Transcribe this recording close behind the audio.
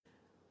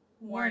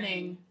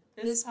Warning.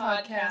 This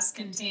podcast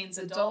contains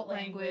adult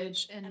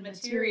language and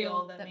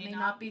material that may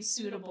not be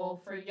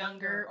suitable for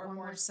younger or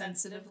more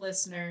sensitive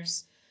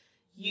listeners.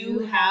 You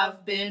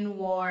have been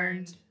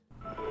warned.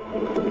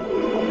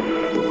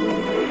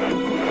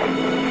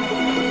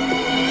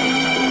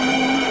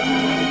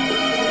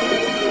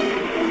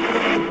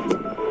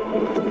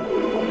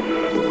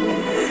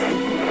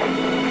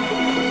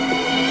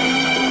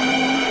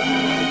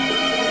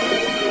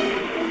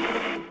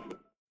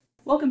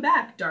 Welcome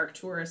back, dark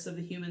tourists of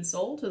the human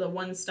soul, to the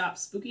one-stop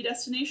spooky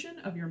destination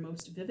of your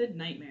most vivid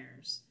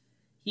nightmares.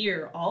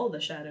 Here, all the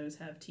shadows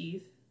have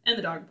teeth, and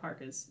the dog park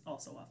is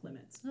also off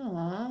limits.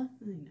 Aww.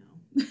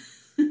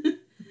 I know.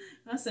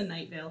 Us and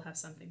Night Vale have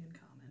something in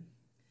common.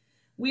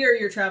 We are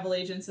your travel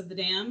agents of the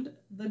damned,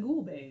 the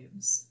Ghoul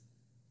Babes.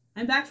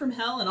 I'm back from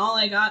hell, and all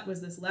I got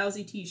was this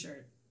lousy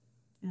t-shirt.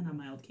 And a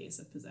mild case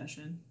of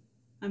possession.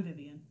 I'm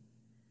Vivian.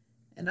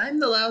 And I'm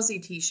the lousy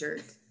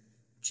t-shirt.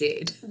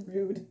 Jade.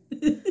 Rude.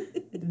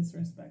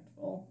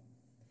 Disrespectful.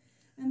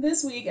 And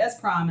this week, as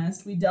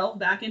promised, we delve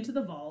back into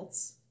the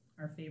vaults,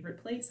 our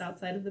favorite place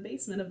outside of the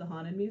basement of the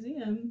Haunted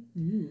Museum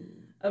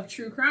of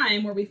True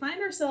Crime, where we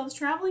find ourselves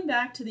traveling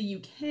back to the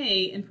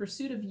UK in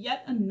pursuit of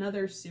yet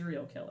another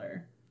serial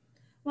killer.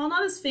 While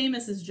not as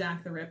famous as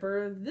Jack the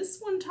Ripper, this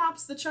one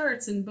tops the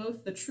charts in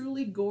both the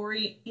truly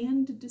gory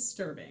and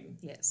disturbing.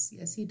 Yes,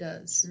 he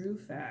does. True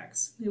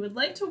facts. We would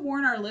like to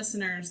warn our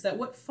listeners that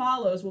what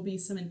follows will be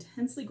some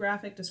intensely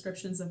graphic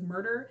descriptions of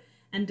murder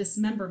and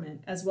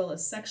dismemberment, as well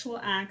as sexual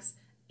acts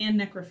and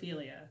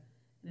necrophilia.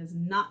 It is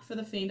not for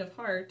the faint of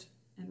heart.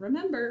 And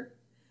remember,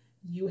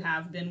 you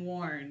have been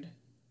warned.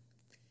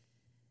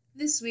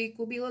 This week,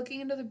 we'll be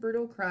looking into the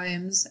brutal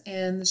crimes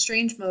and the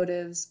strange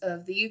motives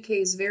of the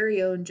UK's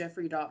very own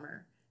Jeffrey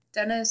Dahmer,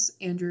 Dennis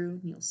Andrew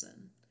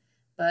Nilsen.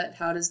 But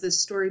how does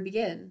this story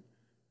begin?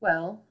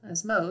 Well,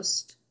 as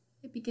most,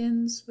 it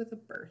begins with a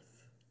birth.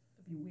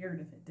 It'd be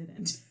weird if it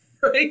didn't.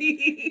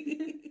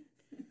 Right?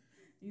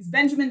 He's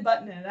Benjamin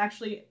Button, and it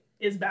actually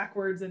is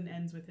backwards and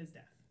ends with his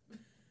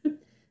death.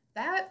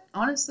 That,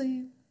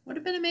 honestly, would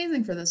have been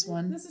amazing for this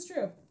one. This is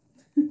true.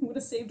 Would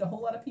have saved a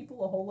whole lot of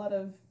people, a whole lot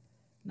of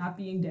not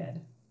being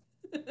dead.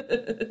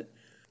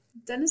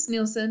 Dennis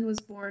Nilsen was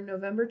born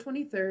November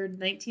 23rd,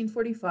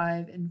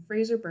 1945, in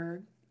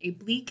Fraserburgh, a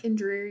bleak and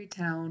dreary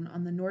town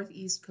on the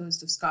northeast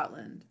coast of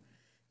Scotland.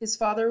 His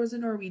father was a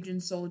Norwegian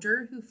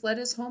soldier who fled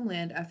his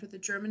homeland after the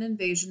German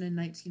invasion in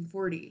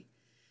 1940.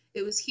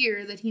 It was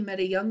here that he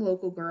met a young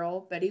local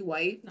girl, Betty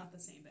White. Not the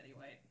same Betty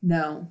White.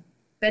 No.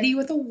 Betty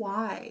with a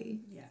Y.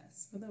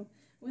 Yes, with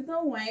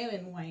a Y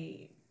in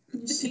white.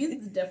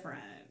 She's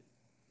different.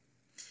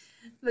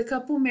 The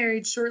couple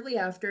married shortly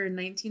after in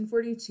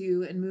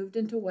 1942 and moved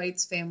into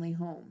White's family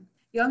home.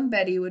 Young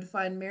Betty would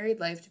find married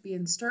life to be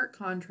in stark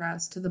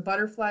contrast to the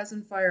butterflies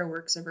and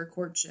fireworks of her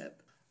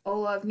courtship.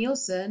 Olav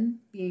Nilsen,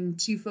 being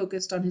too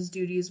focused on his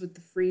duties with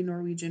the Free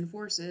Norwegian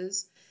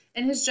Forces,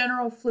 and his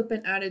general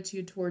flippant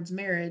attitude towards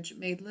marriage,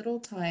 made little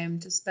time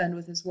to spend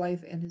with his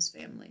wife and his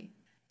family.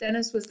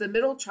 Dennis was the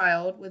middle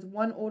child with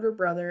one older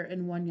brother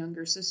and one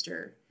younger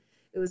sister.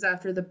 It was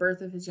after the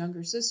birth of his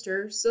younger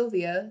sister,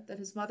 Sylvia, that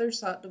his mother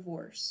sought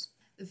divorce.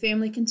 The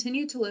family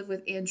continued to live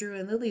with Andrew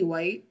and Lily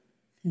White.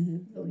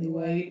 Lily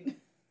White.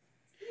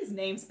 These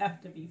names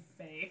have to be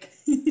fake.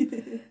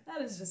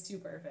 That is just too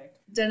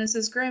perfect.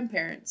 Dennis's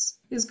grandparents.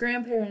 His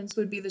grandparents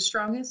would be the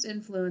strongest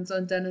influence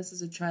on Dennis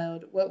as a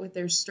child, what with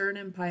their stern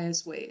and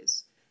pious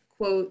ways.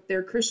 Quote,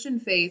 their Christian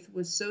faith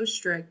was so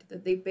strict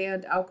that they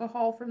banned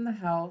alcohol from the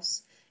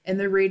house, and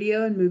the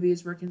radio and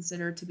movies were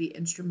considered to be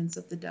instruments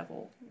of the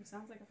devil. Ooh,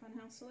 sounds like a fun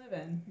house to live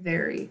in.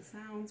 Very.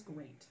 Sounds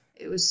great.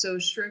 It was so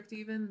strict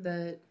even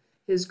that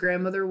his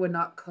grandmother would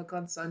not cook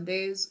on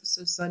Sundays,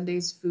 so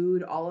Sunday's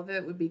food, all of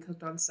it, would be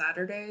cooked on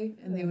Saturday,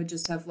 and they would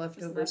just have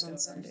leftovers on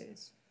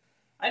Sundays.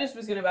 I just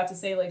was about to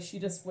say, like, she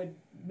just would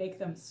make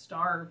them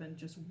starve and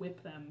just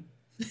whip them.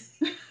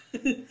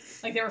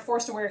 Like, they were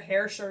forced to wear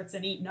hair shirts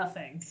and eat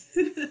nothing.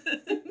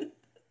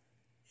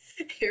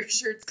 Hair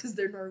shirts because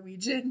they're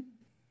Norwegian?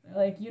 They're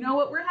like, you know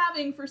what we're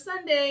having for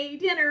Sunday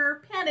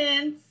dinner,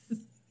 penance.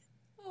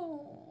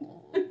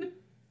 Oh.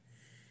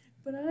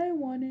 But I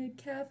wanted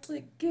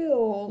Catholic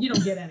guilt. You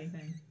don't get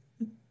anything.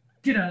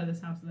 Get out of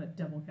this house with that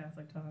devil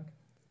Catholic talk.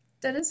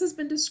 Dennis has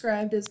been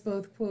described as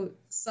both, quote,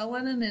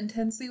 sullen and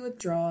intensely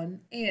withdrawn,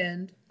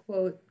 and,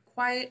 quote,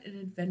 quiet and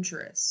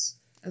adventurous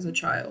as a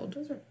child.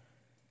 Those are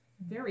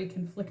very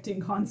conflicting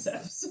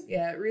concepts.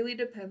 Yeah, it really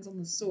depends on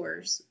the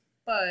source.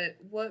 But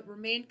what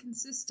remained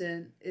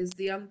consistent is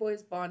the young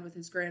boy's bond with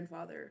his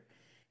grandfather.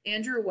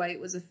 Andrew White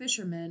was a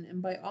fisherman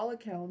and by all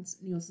accounts,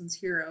 Nielsen's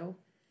hero.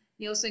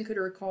 Nilsen could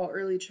recall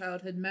early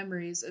childhood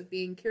memories of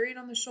being carried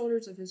on the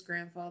shoulders of his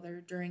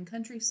grandfather during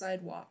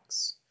countryside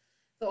walks.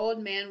 The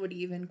old man would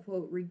even,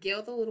 quote,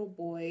 regale the little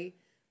boy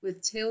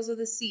with tales of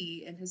the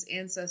sea and his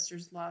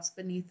ancestors lost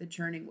beneath the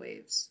churning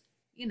waves.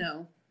 You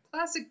know,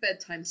 classic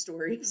bedtime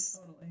stories.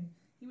 Yeah, totally.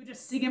 He would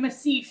just sing him a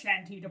sea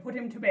shanty to put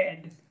him to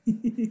bed.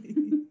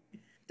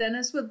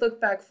 Dennis would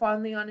look back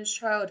fondly on his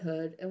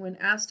childhood, and when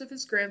asked of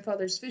his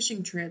grandfather's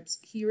fishing trips,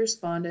 he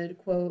responded,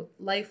 quote,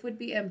 "Life would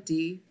be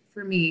empty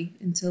for me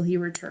until he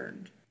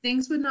returned."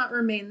 Things would not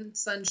remain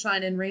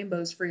sunshine and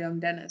rainbows for young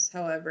Dennis,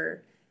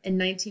 however. In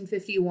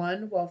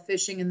 1951, while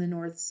fishing in the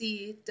North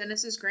Sea,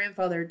 Dennis's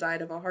grandfather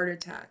died of a heart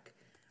attack,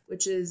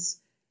 which is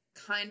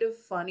kind of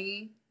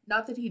funny.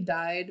 Not that he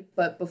died,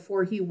 but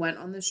before he went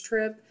on this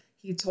trip,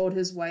 he told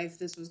his wife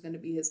this was going to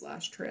be his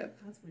last trip.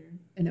 That's weird.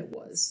 And it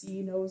was.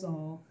 He knows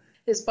all.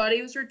 His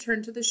body was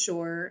returned to the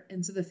shore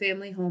and to the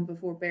family home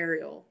before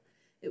burial.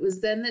 It was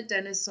then that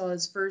Dennis saw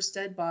his first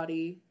dead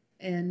body,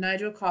 and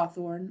Nigel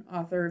Cawthorne,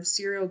 author of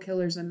Serial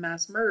Killers and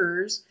Mass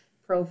Murderers,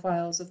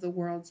 Profiles of the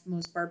World's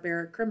Most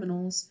Barbaric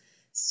Criminals,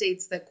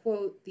 states that,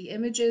 quote, "The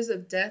images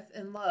of death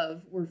and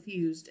love were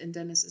fused in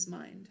Dennis's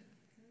mind."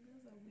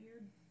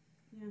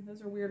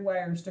 Those are weird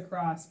wires to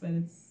cross, but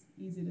it's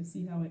easy to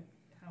see how it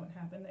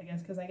happened, I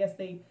guess, because I guess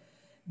they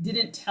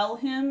didn't tell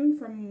him,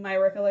 from my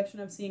recollection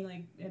of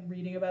seeing and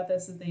reading about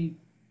this, that they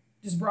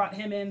just brought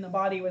him in, the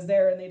body was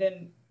there, and they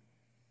didn't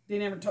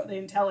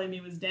tell him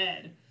he was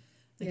dead.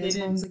 His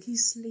mom's like,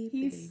 he's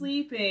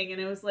sleeping,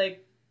 and it was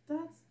like,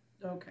 that's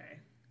okay.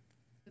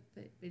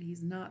 But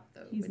he's not,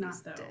 though.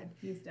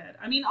 He's dead.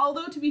 I mean,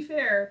 although, to be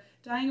fair,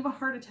 dying of a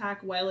heart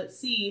attack while at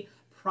sea,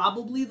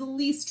 probably the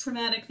least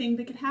traumatic thing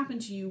that could happen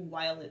to you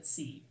while at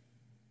sea.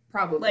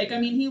 Probably.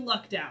 He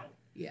lucked out.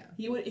 Yeah.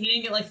 He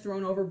didn't get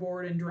thrown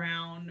overboard and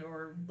drowned,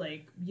 or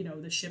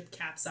the ship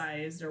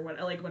capsized or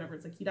whatever.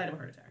 It's he died of a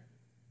heart attack.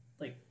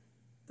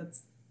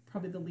 That's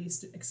probably the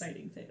least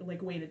exciting thing,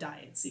 way to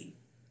die at sea.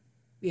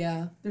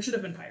 Yeah. There should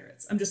have been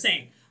pirates. I'm just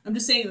saying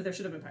that there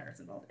should have been pirates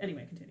involved.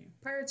 Anyway, continue.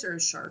 Pirates or a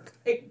shark.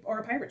 Or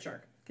a pirate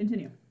shark.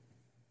 Continue.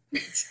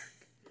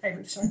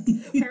 Pirate shark.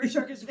 Pirate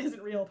shark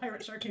isn't real.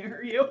 Pirate shark can't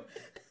hurt you.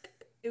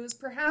 It was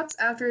perhaps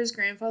after his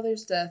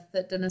grandfather's death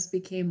that Dennis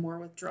became more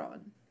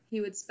withdrawn.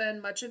 He would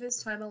spend much of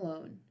his time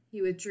alone.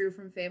 He withdrew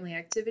from family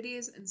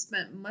activities and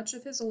spent much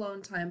of his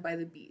alone time by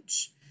the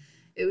beach.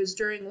 It was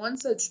during one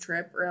such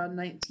trip, around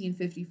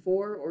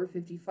 1954 or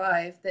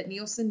 55, that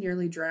Nilsen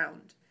nearly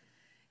drowned.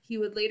 He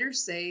would later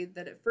say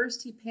that at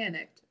first he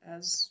panicked,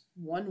 as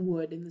one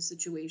would in the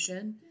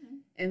situation,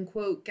 and,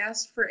 quote,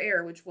 gasped for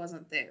air which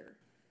wasn't there.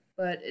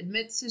 But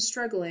amidst his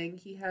struggling,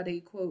 he had a,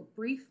 quote,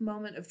 brief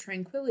moment of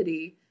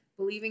tranquility,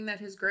 believing that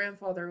his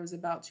grandfather was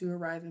about to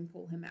arrive and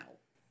pull him out.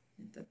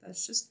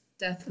 That's just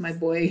death, my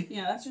boy.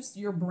 Yeah, that's just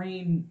your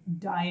brain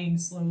dying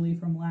slowly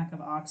from lack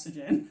of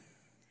oxygen.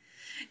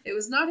 It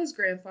was not his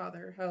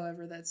grandfather,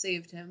 however, that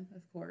saved him,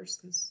 of course,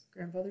 because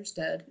grandfather's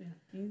dead.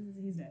 Yeah,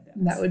 he's dead,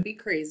 Dennis. That would be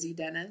crazy,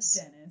 Dennis.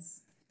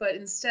 But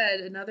instead,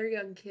 another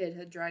young kid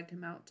had dragged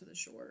him out to the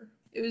shore.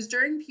 It was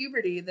during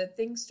puberty that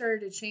things started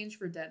to change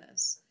for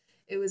Dennis.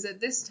 It was at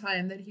this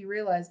time that he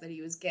realized that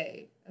he was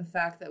gay, a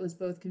fact that was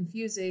both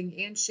confusing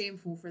and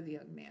shameful for the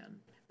young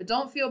man. But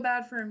don't feel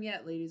bad for him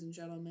yet, ladies and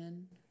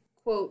gentlemen.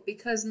 Quote,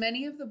 because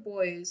many of the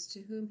boys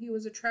to whom he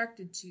was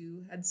attracted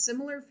to had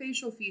similar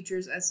facial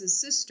features as his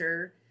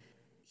sister,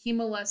 he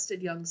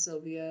molested young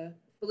Sylvia,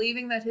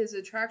 believing that his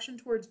attraction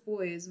towards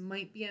boys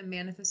might be a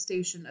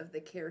manifestation of the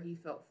care he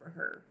felt for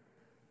her.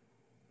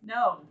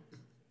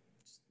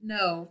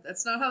 No,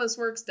 that's not how this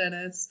works,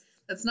 Dennis.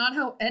 That's not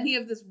how any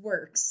of this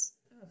works.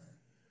 Ugh.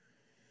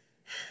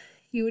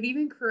 He would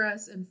even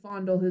caress and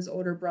fondle his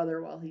older brother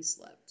while he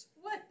slept.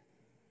 What?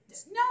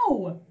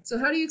 No! So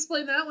how do you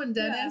explain that one,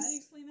 Dennis? Yeah, how do you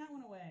explain that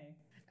one away?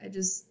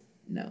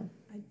 No.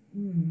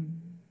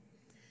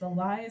 The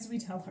lies we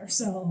tell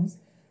ourselves.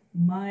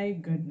 My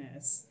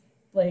goodness.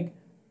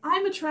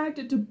 I'm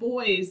attracted to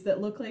boys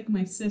that look like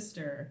my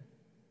sister.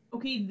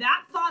 Okay,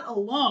 that thought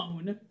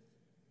alone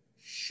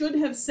should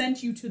have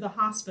sent you to the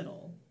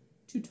hospital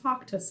to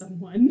talk to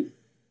someone.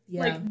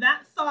 Yeah.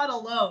 That thought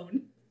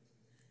alone.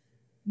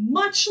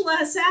 Much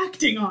less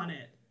acting on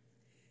it.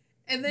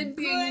 And then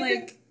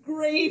being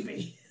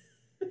gravy.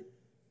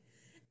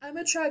 I'm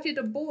attracted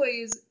to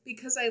boys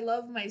because I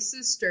love my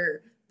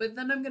sister, but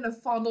then I'm going to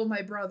fondle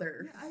my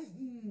brother.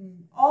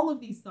 All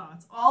of these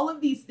thoughts, all of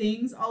these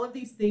things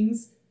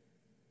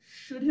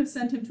should have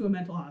sent him to a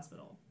mental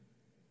hospital.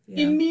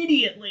 Yeah.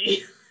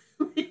 Immediately.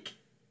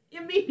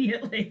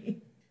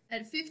 Immediately.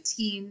 At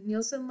 15,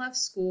 Nilsen left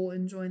school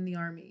and joined the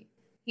army.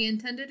 He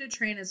intended to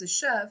train as a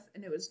chef,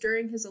 and it was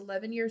during his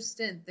 11-year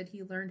stint that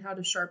he learned how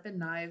to sharpen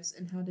knives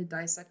and how to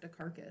dissect a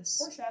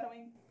carcass.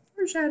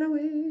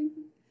 Foreshadowing.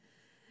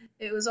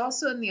 It was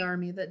also in the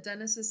army that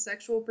Dennis's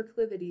sexual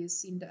proclivities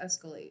seemed to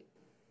escalate,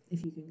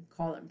 if you can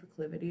call them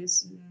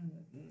proclivities.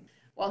 Mm-hmm.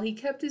 While he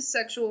kept his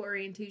sexual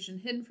orientation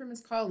hidden from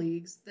his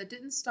colleagues, that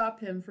didn't stop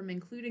him from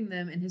including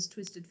them in his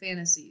twisted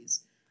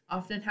fantasies,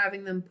 often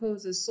having them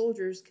pose as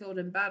soldiers killed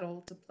in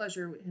battle to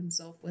pleasure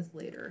himself with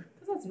later.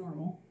 Because that's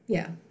normal.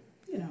 Yeah.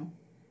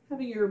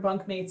 Having your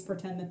bunkmates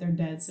pretend that they're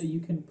dead so you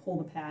can pull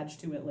the badge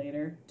to it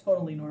later.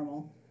 Totally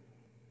normal.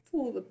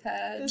 Pull the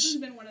badge. This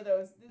has been one of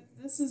those.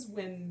 This is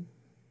when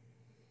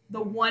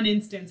the one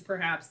instance,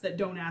 perhaps, that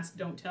don't ask,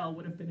 don't tell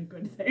would have been a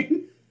good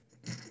thing.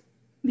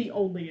 The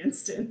only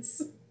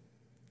instance.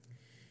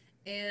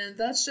 And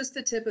that's just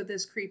the tip of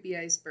this creepy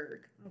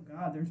iceberg. Oh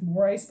God, there's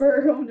more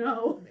iceberg. Oh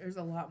no. There's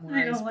a lot more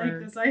I iceberg. don't like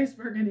this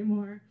iceberg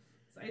anymore.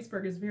 This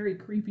iceberg is very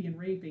creepy and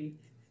rapey.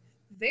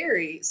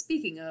 Very.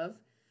 Speaking of,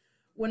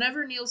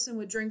 whenever Nilsen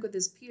would drink with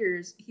his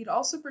peers, he'd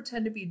also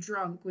pretend to be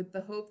drunk with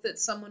the hope that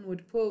someone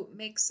would, quote,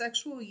 make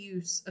sexual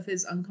use of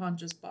his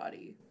unconscious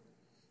body.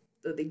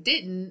 Though they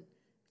didn't,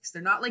 because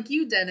they're not like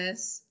you,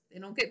 Dennis. They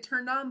don't get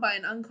turned on by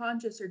an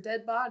unconscious or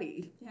dead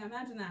body. Yeah,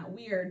 imagine that.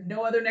 Weird.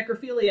 No other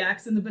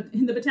necrophiliacs in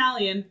the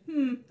battalion.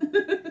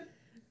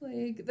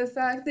 Like, the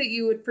fact that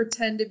you would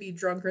pretend to be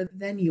drunker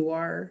than you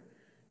are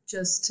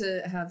just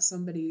to have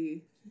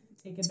somebody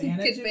take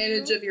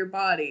advantage of your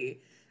body.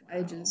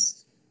 Wow.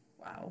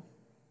 Wow.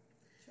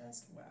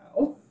 Just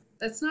wow.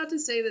 That's not to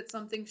say that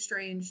something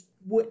strange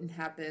wouldn't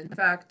happen. In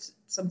fact,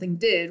 something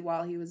did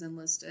while he was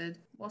enlisted.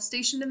 While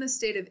stationed in the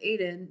state of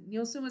Aden,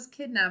 Nilsen was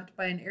kidnapped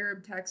by an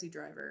Arab taxi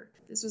driver.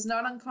 This was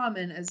not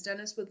uncommon, as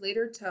Dennis would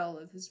later tell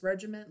of his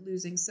regiment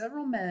losing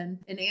several men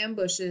in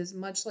ambushes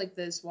much like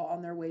this while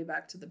on their way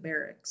back to the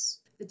barracks.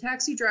 The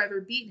taxi driver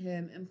beat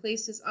him and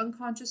placed his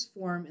unconscious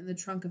form in the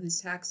trunk of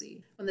his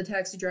taxi. When the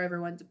taxi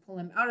driver went to pull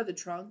him out of the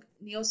trunk,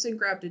 Nilsen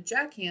grabbed a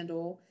jack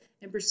handle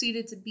and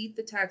proceeded to beat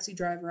the taxi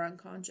driver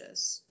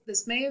unconscious.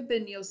 This may have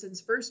been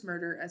Nilsen's first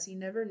murder, as he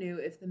never knew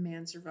if the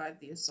man survived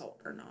the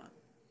assault or not.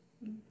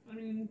 I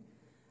mean,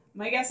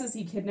 my guess is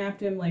he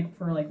kidnapped him,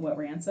 for what,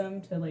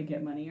 ransom? To,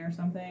 get money or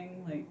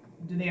something?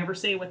 Did they ever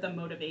say what the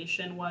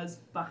motivation was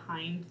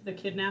behind the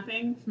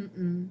kidnapping?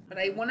 Mm-mm. But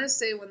I want to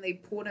say when they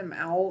pulled him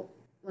out,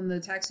 when the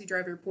taxi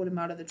driver pulled him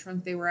out of the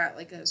trunk, they were at,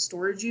 a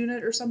storage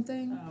unit or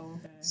something. Oh,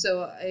 okay.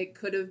 So it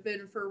could have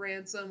been for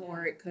ransom,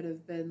 or it could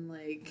have been,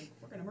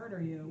 we're gonna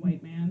murder you,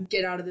 white man.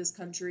 Get out of this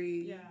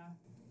country. Yeah.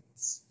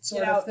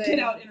 Sort of thing. Get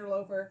out,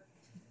 interloper.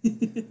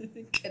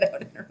 Get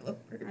out,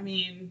 interloper. I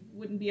mean,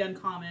 wouldn't be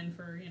uncommon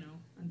for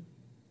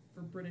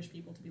British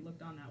people to be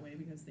looked on that way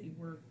because they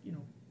were,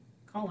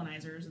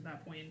 colonizers at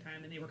that point in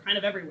time, and they were kind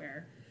of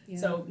everywhere. Yeah.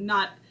 So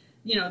not,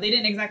 they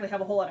didn't exactly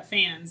have a whole lot of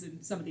fans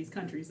in some of these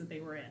countries that they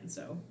were in.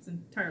 So it's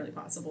entirely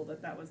possible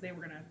that they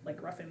were gonna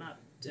rough him up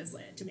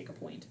to make a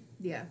point.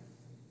 Yeah.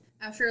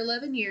 After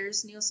 11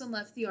 years, Nilsen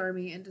left the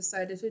army and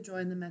decided to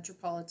join the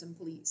Metropolitan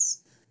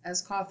Police.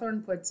 As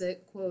Cawthorne puts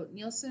it, quote,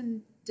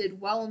 Nilsen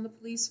did well in the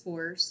police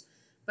force,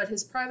 but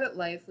his private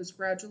life was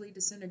gradually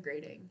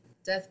disintegrating.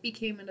 Death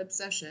became an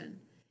obsession.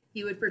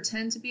 He would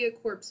pretend to be a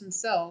corpse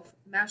himself,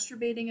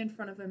 masturbating in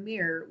front of a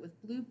mirror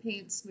with blue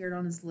paint smeared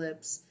on his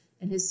lips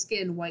and his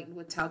skin whitened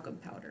with talcum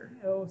powder.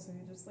 Oh, so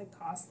he just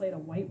cosplayed a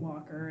White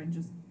Walker and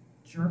just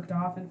jerked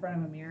off in front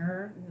of a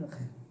mirror? Ugh,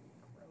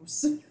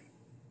 gross.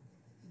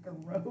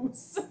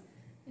 Gross.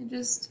 And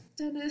just,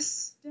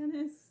 Dennis,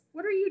 Dennis,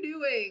 what are you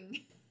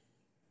doing?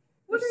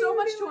 There's so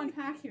much to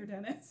unpack here,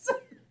 Dennis.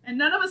 And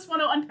none of us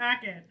want to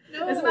unpack it.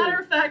 No. As a matter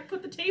of fact,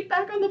 put the tape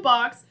back on the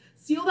box,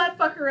 seal that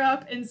fucker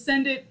up, and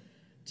send it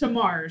to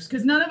Mars,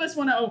 because none of us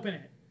want to open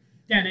it,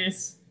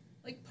 Dennis.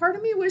 Part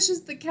of me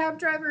wishes the cab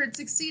driver had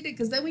succeeded,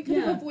 because then we could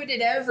have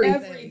avoided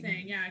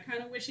everything. Yeah, I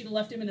kind of wish he'd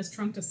left him in his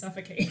trunk to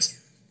suffocate.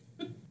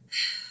 And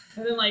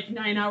then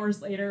 9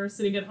 hours later,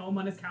 sitting at home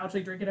on his couch,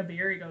 drinking a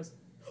beer, he goes,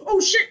 "Oh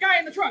shit, guy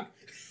in the trunk!"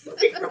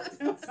 He runs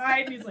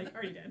outside, and he's like,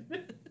 "Are you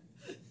dead?"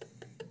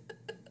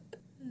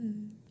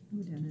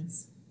 Oh,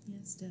 Dennis.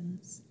 Yes,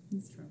 Dennis.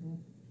 He's trouble.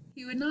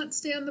 He would not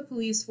stay on the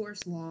police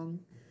force long.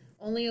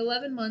 Only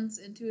 11 months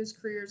into his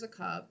career as a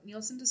cop,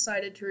 Nilsen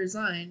decided to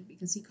resign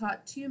because he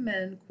caught two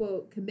men,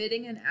 quote,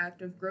 committing an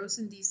act of gross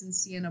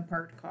indecency in a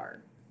parked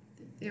car.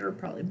 They were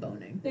probably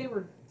boning. They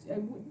were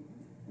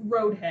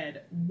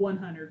roadhead,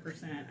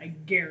 100%, I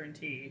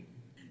guarantee.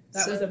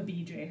 That was a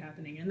BJ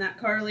happening in that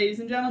car,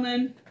 ladies and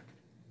gentlemen.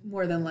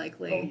 More than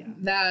likely. Oh, yeah.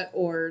 That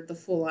or the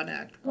full-on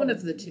act. One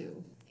of the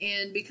two.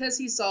 And because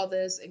he saw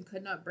this and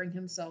could not bring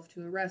himself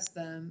to arrest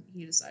them,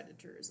 he decided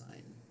to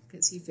resign.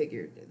 Because he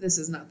figured, this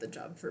is not the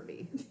job for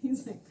me.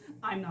 He's like,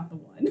 I'm not the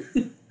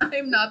one.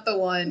 I'm not the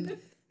one.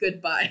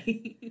 Goodbye.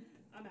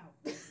 I'm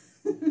out.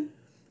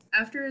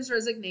 After his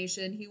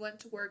resignation, he went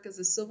to work as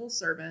a civil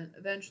servant,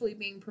 eventually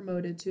being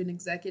promoted to an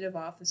executive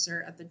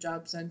officer at the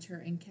job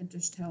center in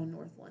Kentish Town,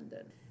 North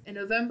London. In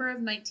November of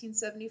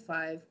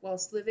 1975,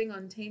 whilst living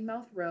on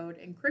Teignmouth Road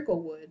in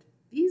Cricklewood,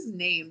 these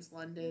names,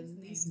 London,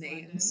 these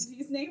names.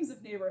 These names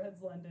of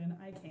neighborhoods, London,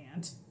 I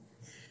can't.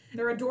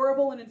 They're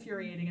adorable and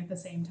infuriating at the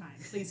same time.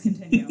 Please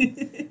continue.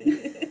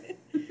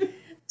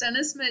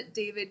 Dennis met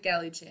David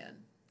Gallichan.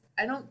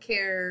 I don't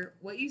care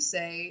what you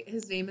say,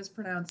 his name is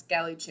pronounced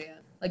Gallichan,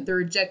 like the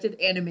rejected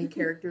anime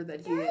character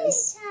that he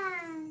is.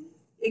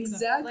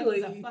 Exactly. Like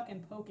he's a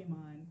fucking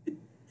Pokemon.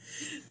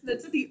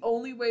 That's the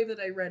only way that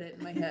I read it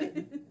in my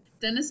head.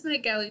 Dennis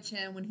met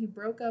Gallichan when he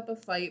broke up a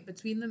fight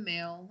between the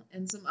male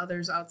and some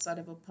others outside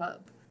of a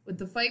pub. With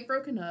the fight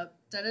broken up,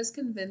 Dennis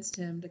convinced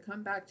him to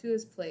come back to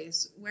his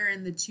place,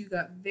 wherein the two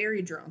got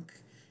very drunk,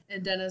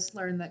 and Dennis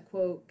learned that,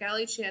 quote,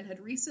 Gallichan had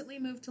recently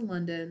moved to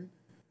London,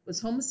 was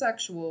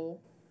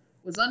homosexual,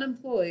 was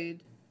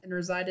unemployed, and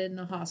resided in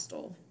a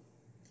hostel.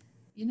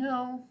 You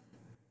know,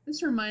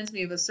 this reminds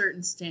me of a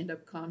certain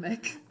stand-up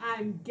comic.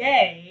 I'm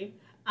gay,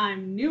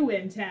 I'm new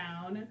in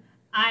town.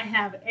 I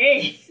have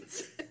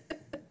AIDS.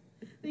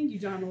 Thank you,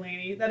 John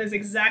Mulaney. That is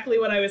exactly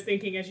what I was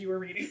thinking as you were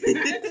reading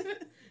that.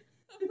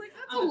 I'm like,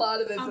 that's a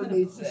lot of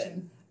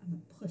information.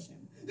 I'm gonna push him.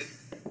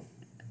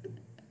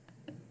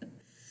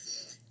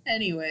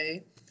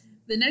 Anyway,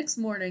 the next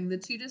morning, the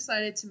two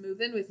decided to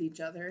move in with each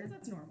other.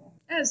 That's normal.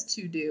 As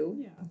two do.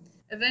 Yeah.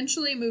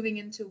 Eventually moving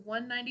into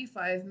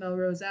 195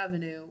 Melrose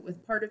Avenue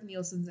with part of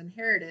Nilsen's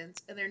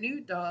inheritance and their new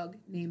dog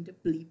named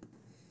Bleep.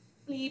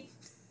 Bleep.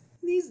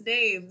 These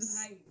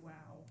names. Wow.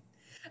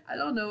 I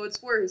don't know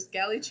what's worse,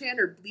 Gallichan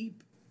or Bleep.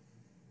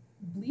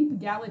 Bleep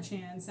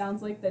Gallichan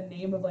sounds like the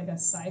name of like a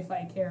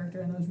sci-fi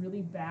character in those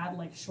really bad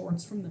like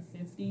shorts from the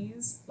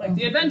 50s. Like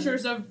the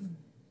adventures of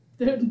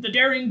the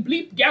daring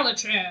Bleep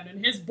Gallichan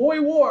and his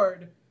boy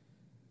ward.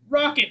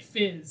 Rocket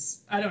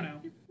Fizz. I don't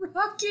know.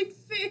 Rocket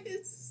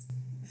Fizz.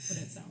 That's what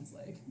it sounds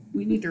like.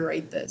 We need to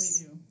write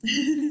this.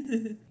 We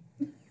do.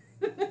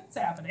 It's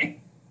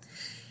happening.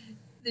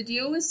 The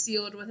deal was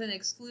sealed with an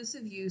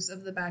exclusive use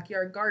of the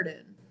backyard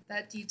garden.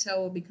 That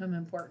detail will become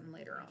important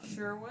later on.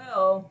 Sure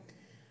will.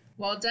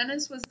 While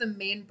Dennis was the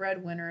main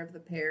breadwinner of the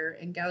pair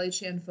and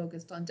Gallichan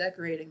focused on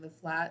decorating the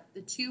flat,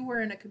 the two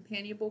were in a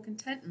companionable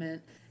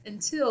contentment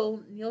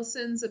until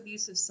Nilsen's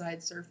abusive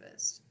side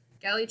surfaced.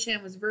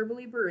 Gallichan was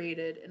verbally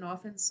berated and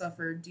often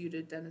suffered due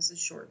to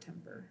Dennis's short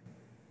temper.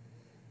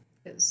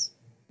 Because,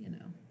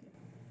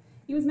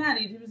 He was mad.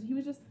 He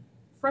was just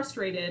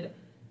frustrated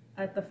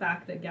at the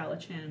fact that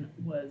Gallichan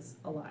was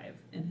alive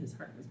and his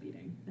heart was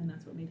beating. And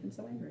that's what made him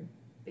so angry.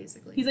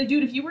 Basically. He's like,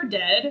 dude, if you were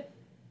dead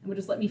and would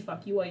just let me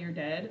fuck you while you're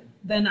dead,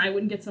 then I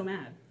wouldn't get so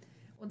mad.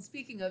 Well,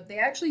 speaking of, they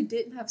actually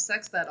didn't have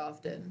sex that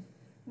often.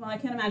 Well, I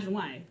can't imagine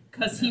why.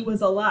 Because he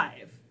was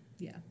alive.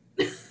 Yeah.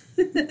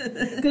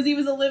 Because he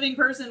was a living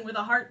person with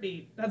a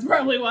heartbeat. That's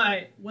probably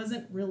why.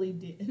 Wasn't really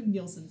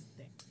Nilsen's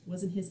thing.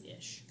 Wasn't his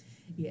ish.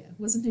 Yeah,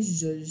 wasn't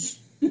his zhuzh.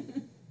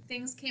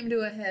 Things came to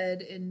a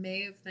head in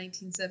May of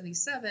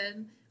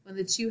 1977 when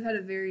the two had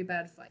a very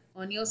bad fight.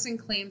 While Nilsen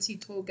claims he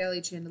told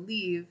Gallichan to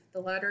leave,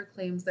 the latter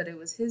claims that it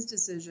was his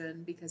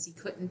decision because he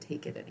couldn't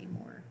take it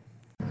anymore.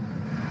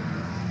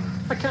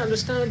 I can't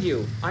understand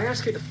you. I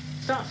ask you to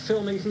start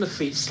filming from the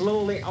feet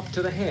slowly up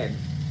to the head.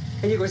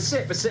 And you go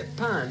sit,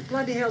 pan.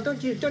 Bloody hell,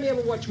 don't you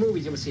ever watch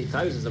movies? You must see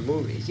thousands of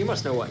movies. You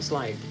must know what it's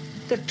like.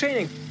 They're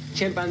training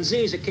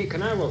chimpanzees at Cape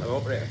Canaveral to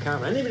operate a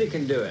camera. Anybody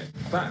can do it.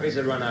 Batteries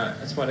had run out.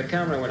 That's why the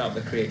camera went up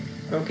the creek.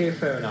 Okay,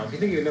 fair enough. If you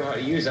think you know how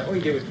to use it, all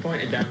you do is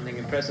point it down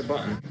and press a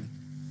button.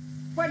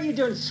 What are you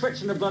doing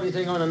switching the bloody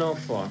thing on and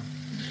off for?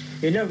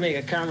 You'd never make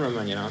a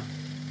cameraman, you know.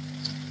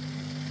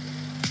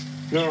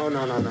 No.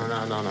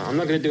 I'm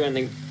not going to do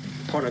anything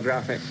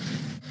pornographic.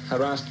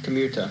 Harassed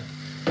commuter.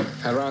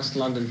 Harassed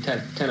London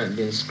tenant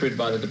being screwed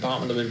by the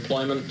Department of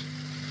Employment.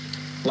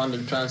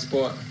 London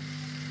Transport.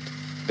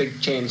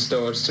 Big chain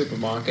stores,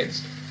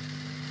 supermarkets.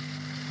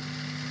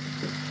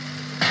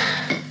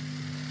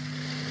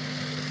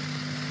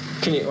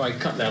 Can you,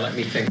 cut there, let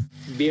me think.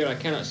 Beer I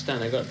cannot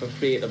stand, I got it for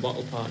free at the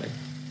bottle party.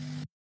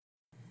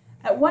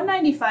 At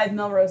 195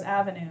 Melrose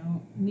Avenue,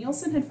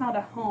 Nilsen had found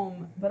a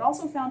home, but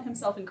also found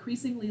himself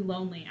increasingly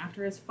lonely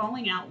after his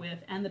falling out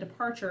with and the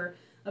departure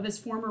of his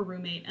former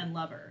roommate and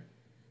lover.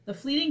 The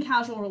fleeting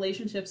casual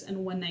relationships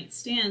and one-night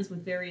stands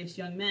with various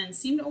young men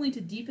seemed only to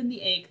deepen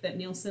the ache that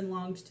Nilsen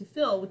longed to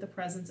fill with the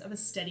presence of a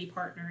steady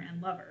partner and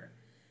lover.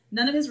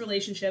 None of his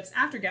relationships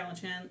after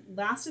Gallichan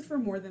lasted for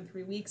more than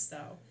 3 weeks,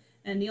 though,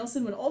 and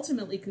Nilsen would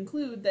ultimately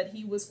conclude that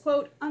he was,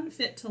 quote,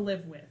 unfit to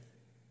live with.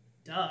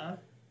 Duh.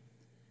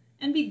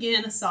 And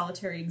began a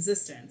solitary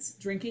existence,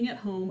 drinking at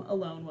home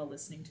alone while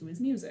listening to his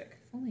music.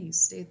 If only he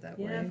stayed that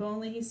way. Yeah, if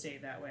only he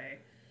stayed that way.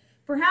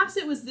 Perhaps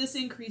it was this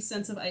increased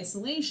sense of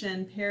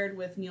isolation paired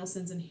with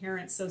Nilsen's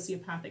inherent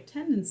sociopathic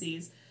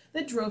tendencies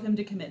that drove him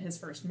to commit his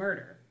first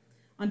murder.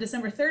 On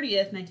December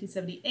 30th,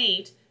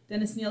 1978,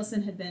 Dennis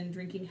Nilsen had been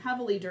drinking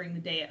heavily during the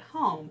day at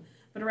home,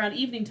 but around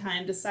evening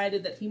time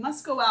decided that he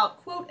must go out,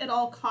 quote, at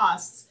all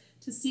costs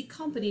to seek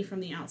company from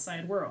the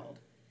outside world.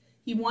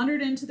 He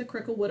wandered into the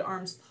Cricklewood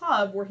Arms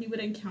pub where he would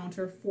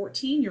encounter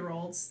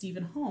 14-year-old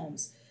Stephen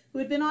Holmes, who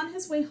had been on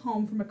his way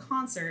home from a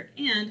concert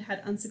and had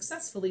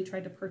unsuccessfully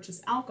tried to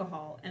purchase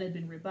alcohol and had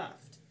been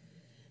rebuffed.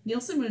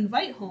 Nilsen would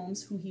invite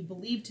Holmes, who he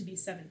believed to be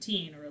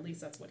 17, or at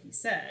least that's what he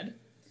said,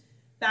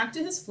 back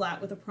to his flat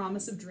with a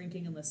promise of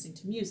drinking and listening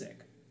to music.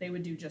 They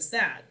would do just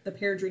that, the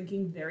pair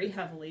drinking very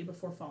heavily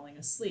before falling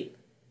asleep.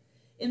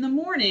 In the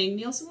morning,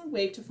 Nilsen would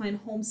wake to find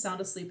Holmes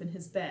sound asleep in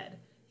his bed.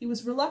 He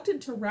was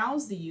reluctant to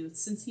rouse the youth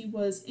since he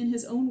was, in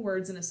his own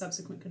words in a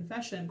subsequent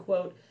confession,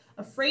 quote,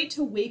 afraid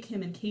to wake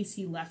him in case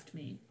he left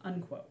me,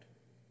 unquote.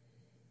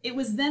 It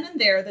was then and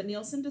there that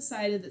Nilsen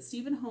decided that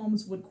Stephen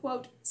Holmes would,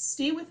 quote,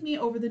 stay with me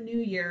over the new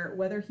year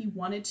whether he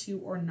wanted to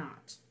or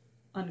not,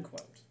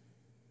 unquote.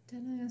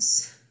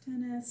 Dennis.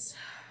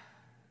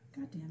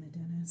 God damn it,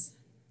 Dennis.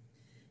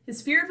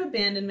 His fear of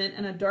abandonment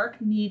and a dark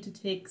need to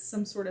take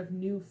some sort of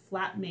new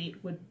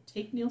flatmate would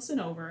take Nilsen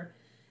over,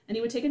 and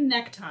he would take a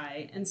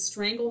necktie and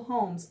strangle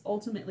Holmes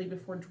ultimately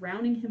before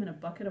drowning him in a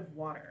bucket of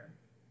water.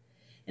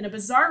 In a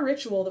bizarre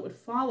ritual that would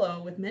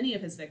follow with many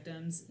of his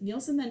victims,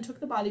 Nilsen then took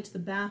the body to the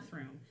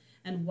bathroom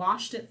and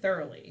washed it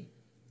thoroughly.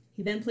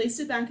 He then placed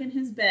it back in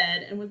his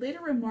bed and would later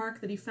remark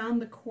that he found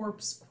the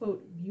corpse,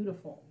 quote,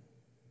 beautiful.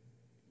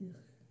 Ugh.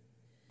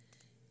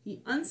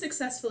 He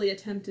unsuccessfully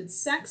attempted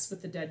sex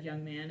with the dead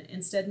young man,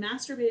 instead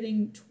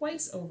masturbating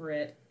twice over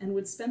it, and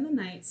would spend the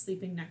night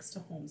sleeping next to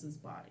Holmes's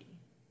body.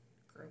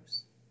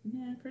 Gross.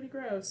 Yeah, pretty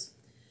gross.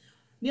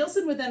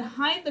 Nilsen would then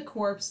hide the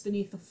corpse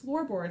beneath the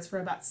floorboards for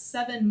about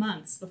 7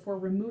 months before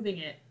removing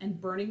it and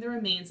burning the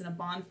remains in a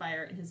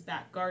bonfire in his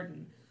back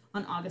garden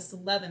on August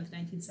 11th,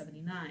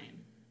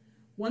 1979.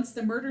 Once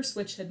the murder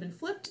switch had been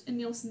flipped in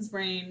Nilsen's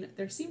brain,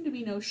 there seemed to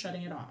be no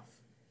shutting it off.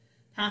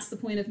 Past the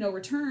point of no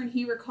return,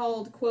 he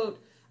recalled,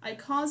 quote, "I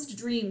caused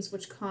dreams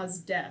which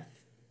caused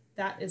death.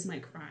 That is my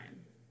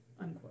crime,"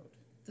 unquote.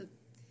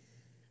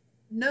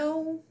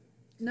 No,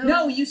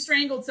 you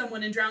strangled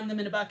someone and drowned them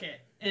in a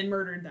bucket and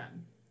murdered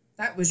them.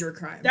 That was your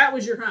crime. That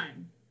was your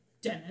crime,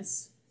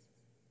 Dennis.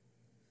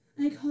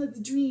 I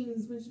caused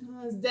dreams which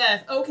caused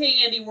death.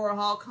 Okay, Andy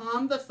Warhol,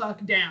 calm the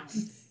fuck down.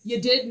 You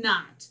did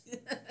not.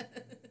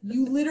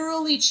 You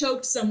literally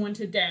choked someone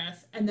to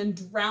death and then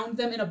drowned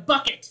them in a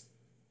bucket.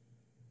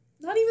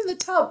 Not even the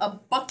tub, a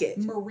bucket.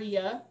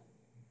 Maria.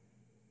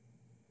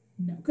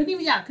 No, couldn't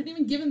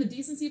even give him the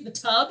decency of the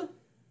tub.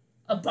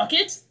 A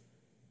bucket?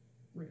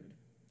 Rude.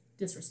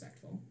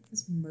 Disrespectful.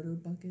 This murder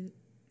bucket.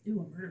 Ooh,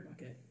 a murder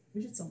bucket.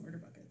 We should sell murder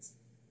buckets.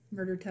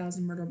 Murder towels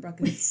and murder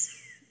buckets.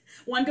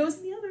 One goes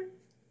in the other.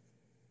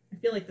 I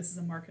feel like this is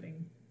a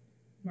marketing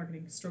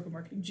stroke of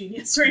marketing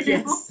genius right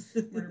now.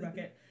 Murder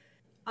bucket.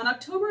 On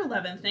October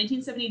 11th,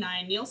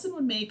 1979, Nilsen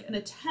would make an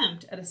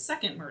attempt at a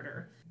second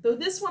murder, though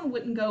this one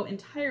wouldn't go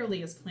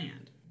entirely as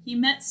planned. He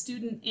met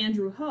student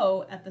Andrew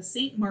Ho at the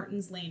St.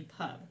 Martin's Lane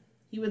pub.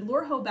 He would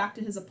lure Ho back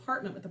to his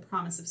apartment with the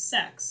promise of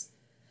sex.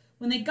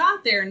 When they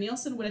got there,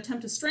 Nilsen would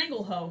attempt to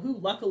strangle Ho, who,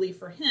 luckily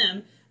for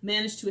him,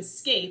 managed to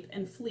escape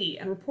and flee,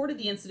 and reported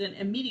the incident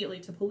immediately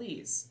to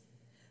police.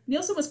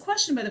 Nilsen was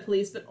questioned by the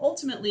police, but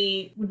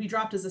ultimately would be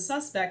dropped as a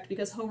suspect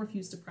because Ho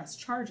refused to press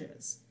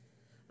charges.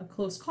 A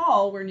close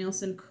call where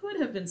Nilsen could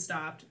have been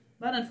stopped,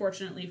 but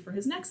unfortunately for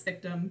his next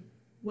victim,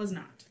 was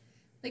not.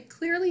 Like,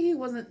 clearly he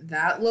wasn't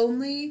that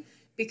lonely,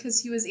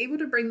 because he was able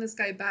to bring this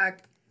guy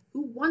back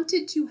who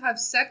wanted to have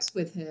sex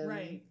with him.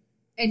 Right.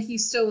 And he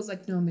still was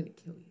like, no, I'm going to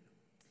kill you.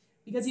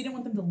 Because he didn't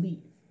want them to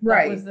leave.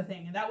 Right. That was the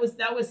thing. And that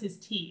was his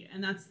tea.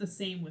 And that's the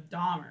same with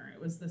Dahmer. It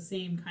was the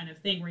same kind of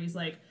thing where he's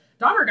like,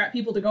 Dahmer got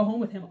people to go home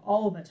with him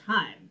all the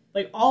time.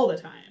 Like, all the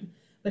time.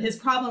 But his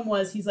problem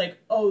was, he's like,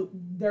 oh,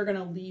 they're going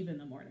to leave in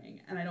the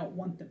morning. And I don't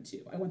want them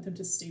to. I want them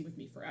to stay with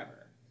me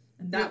forever.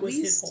 And that was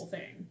his whole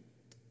thing.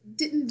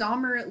 Didn't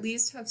Dahmer at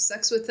least have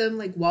sex with them,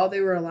 like, while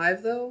they were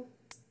alive, though?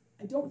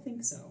 I don't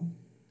think so.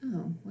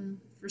 Oh, well,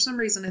 for some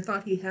reason I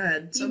thought he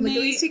had. So I'm like,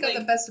 at least he got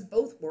the best of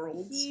both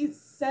worlds. He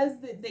says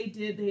that they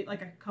did,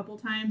 like, a couple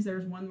times. There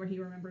was one where he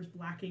remembers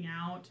blacking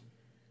out,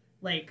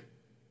 like,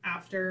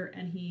 after,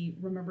 and he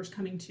remembers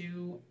coming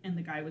to, and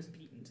the guy was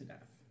beaten to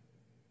death.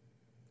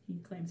 He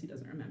claims he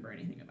doesn't remember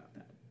anything about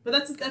that. But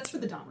that's for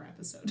the Dahmer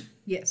episode.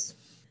 Yes.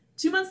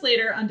 2 months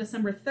later, on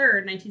December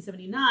 3rd,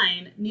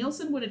 1979,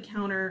 Nilsen would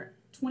encounter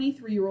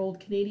 23-year-old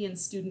Canadian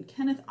student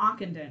Kenneth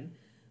Ockenden,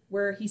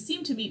 where he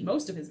seemed to meet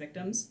most of his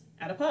victims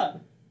at a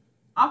pub.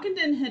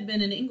 Ockenden had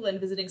been in England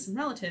visiting some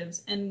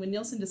relatives, and when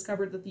Nilsen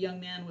discovered that the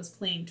young man was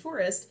playing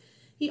tourist,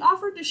 he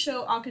offered to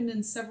show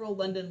Ockenden several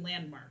London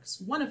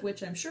landmarks, one of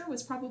which I'm sure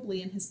was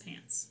probably in his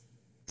pants.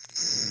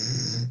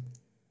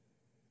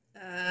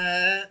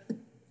 I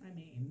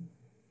mean,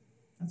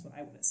 that's what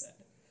I would have said.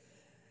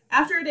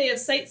 After a day of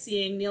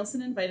sightseeing,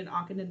 Nilsen invited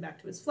Ockenden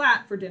back to his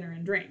flat for dinner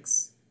and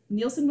drinks.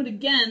 Nilsen would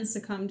again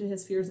succumb to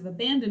his fears of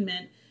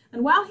abandonment,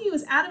 and while he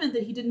was adamant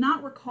that he did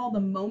not recall the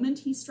moment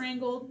he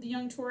strangled the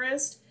young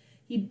tourist,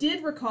 he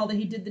did recall that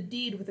he did the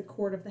deed with a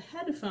cord of the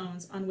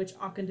headphones on which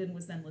Ockenden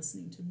was then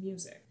listening to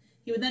music.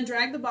 He would then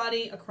drag the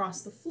body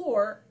across the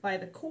floor by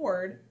the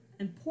cord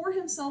and pour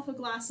himself a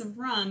glass of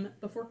rum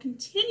before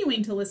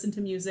continuing to listen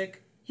to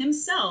music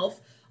himself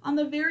on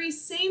the very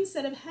same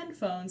set of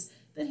headphones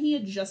that he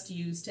had just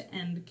used to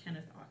end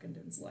Kenneth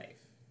Ockenden's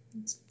life.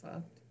 It's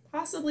fucked.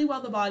 Possibly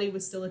while the body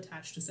was still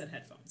attached to said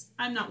headphones.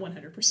 I'm not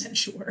 100%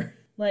 sure.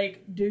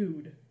 Like,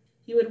 dude.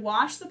 He would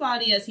wash the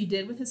body as he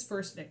did with his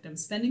first victim,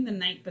 spending the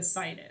night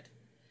beside it.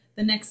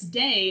 The next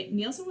day,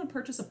 Nilsen would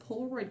purchase a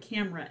Polaroid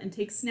camera and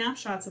take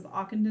snapshots of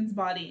Ockenden's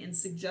body in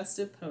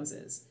suggestive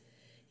poses.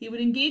 He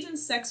would engage in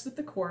sex with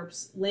the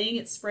corpse, laying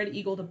it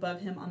spread-eagled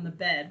above him on the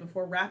bed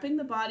before wrapping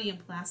the body in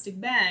plastic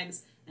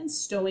bags and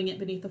stowing it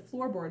beneath the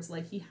floorboards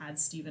like he had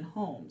Stephen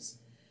Holmes.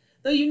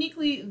 Though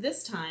uniquely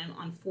this time,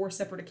 on 4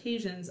 separate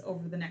occasions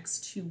over the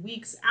next 2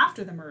 weeks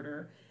after the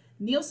murder,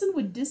 Nilsen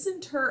would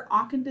disinter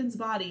Ockenden's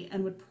body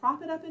and would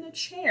prop it up in a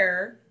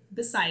chair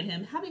beside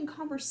him, having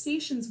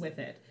conversations with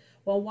it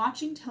while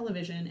watching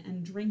television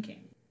and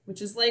drinking,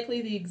 which is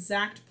likely the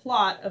exact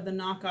plot of the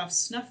knockoff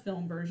snuff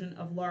film version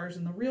of Lars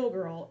and the Real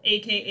Girl,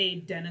 aka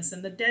Dennis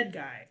and the Dead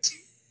Guy.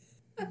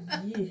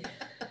 Yeah.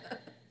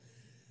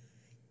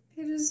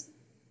 It is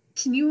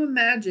Can you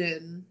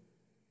imagine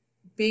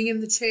being in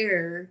the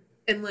chair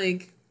and,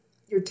 like,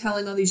 you're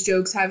telling all these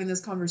jokes, having this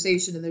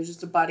conversation, and there's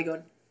just a body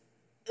going...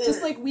 Ugh.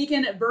 Just like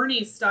Weekend at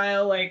Bernie's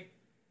style, like,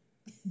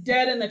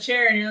 dead in the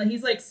chair, and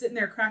he's, like, sitting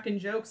there cracking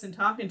jokes and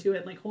talking to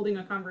it, like, holding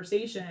a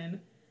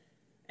conversation.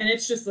 And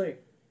it's just,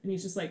 like... And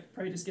he's just, like,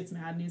 probably just gets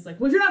mad, and he's like,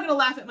 well, if you're not going to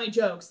laugh at my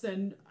jokes,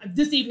 then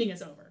this evening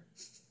is over.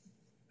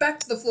 Back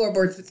to the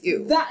floorboards with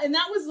you.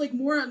 That was, like,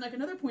 more, like,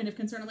 another point of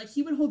concern. I'm like,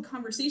 he would hold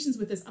conversations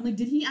with this. I'm like,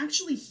 did he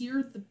actually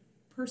hear the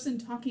person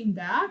talking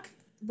back?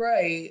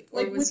 Right.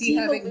 Like, or was he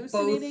having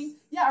hallucinating? both?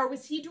 Yeah, or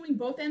was he doing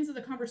both ends of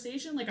the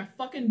conversation like a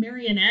fucking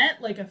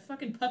marionette, like a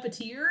fucking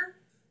puppeteer?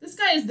 This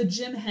guy is the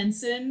Jim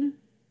Henson,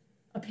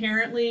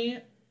 apparently,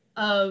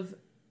 of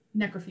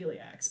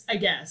necrophiliacs, I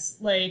guess.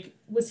 Like,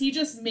 was he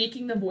just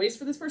making the voice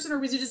for this person, or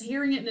was he just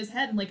hearing it in his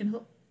head? And, like,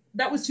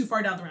 that was too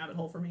far down the rabbit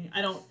hole for me.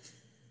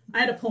 I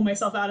had to pull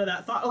myself out of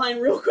that thought line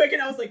real quick,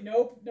 and I was like,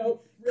 nope. Really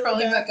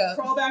Crawling back up.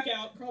 Crawl back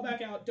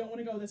out. Don't want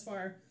to go this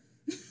far.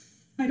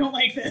 I don't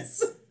like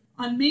this.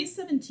 On May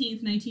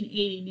 17th,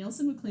 1980,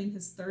 Nilsen would claim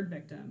his third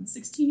victim,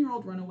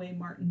 16-year-old runaway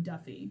Martin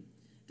Duffy.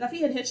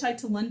 Duffy had hitchhiked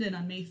to London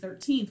on May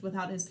 13th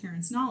without his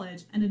parents'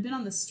 knowledge and had been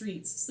on the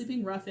streets,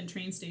 sleeping rough in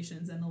train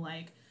stations and the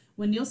like,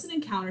 when Nilsen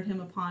encountered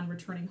him upon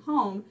returning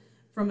home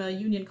from a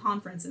union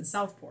conference in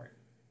Southport.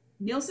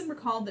 Nilsen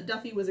recalled that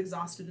Duffy was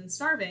exhausted and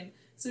starving,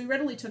 so he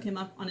readily took him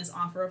up on his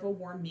offer of a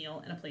warm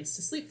meal and a place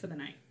to sleep for the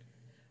night.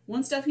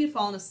 Once Duffy had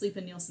fallen asleep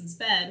in Nilsen's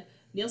bed,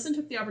 Nilsen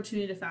took the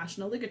opportunity to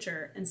fashion a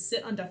ligature and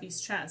sit on Duffy's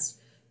chest,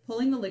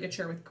 pulling the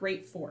ligature with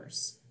great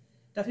force.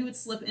 Duffy would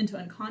slip into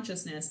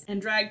unconsciousness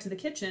and dragged to the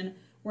kitchen,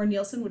 where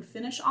Nilsen would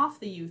finish off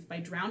the youth by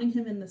drowning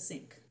him in the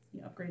sink. He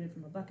upgraded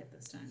from a bucket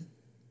this time.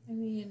 I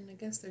mean, I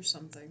guess there's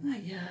something. I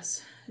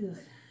guess. Ugh.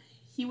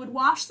 He would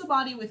wash the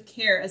body with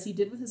care, as he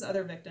did with his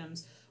other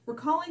victims,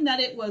 recalling that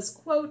it was,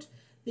 quote,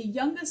 the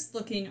youngest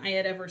looking I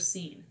had ever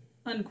seen,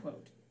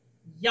 unquote.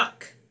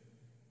 Yuck.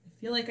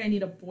 I feel like I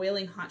need a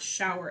boiling hot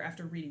shower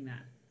after reading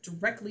that,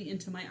 directly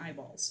into my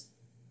eyeballs.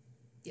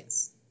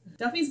 Yes.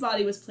 Duffy's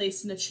body was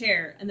placed in a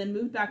chair and then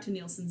moved back to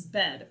Nilsen's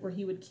bed, where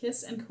he would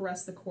kiss and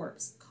caress the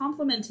corpse,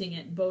 complimenting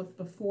it both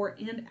before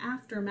and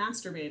after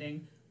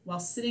masturbating, while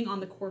sitting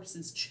on the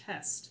corpse's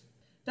chest.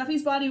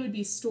 Duffy's body would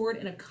be stored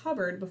in a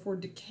cupboard before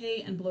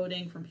decay and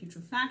bloating from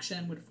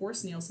putrefaction would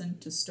force Nilsen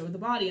to stow the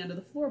body under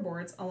the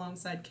floorboards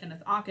alongside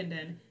Kenneth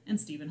Ockenden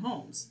and Stephen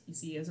Holmes. You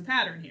see, there's a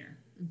pattern here.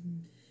 Mm-hmm.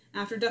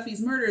 After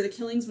Duffy's murder, the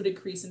killings would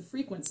increase in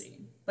frequency.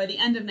 By the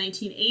end of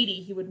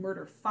 1980, he would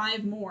murder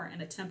 5 more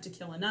and attempt to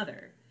kill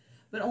another.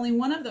 But only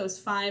one of those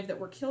 5 that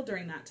were killed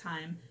during that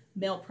time,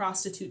 male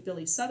prostitute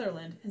Billy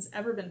Sutherland, has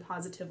ever been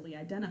positively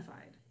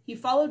identified. He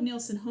followed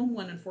Nilsen home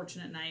one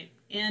unfortunate night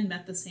and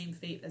met the same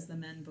fate as the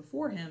men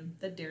before him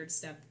that dared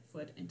step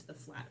foot into the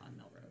flat on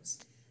Melrose.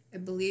 I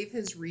believe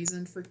his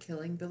reason for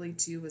killing Billy,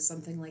 too, was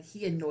something like,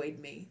 he annoyed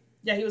me.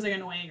 Yeah, he was, like,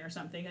 annoying or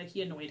something. Like,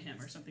 he annoyed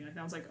him or something like that.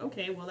 I was like,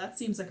 okay, well, that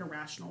seems like a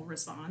rational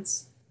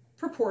response.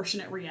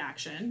 Proportionate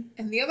reaction.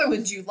 And the other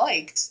ones you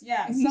liked.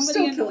 Yeah,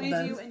 somebody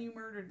annoyed you and you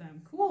murdered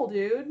them. Cool,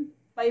 dude.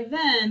 By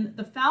then,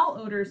 the foul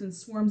odors and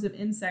swarms of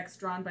insects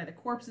drawn by the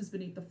corpses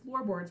beneath the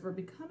floorboards were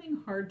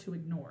becoming hard to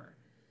ignore.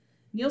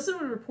 Nilsen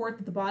would report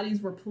that the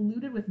bodies were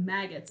polluted with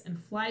maggots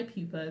and fly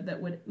pupa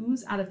that would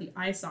ooze out of the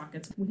eye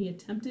sockets when he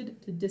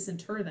attempted to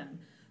disinter them,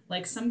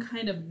 like some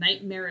kind of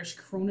nightmarish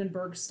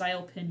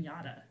Cronenberg-style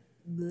pinata.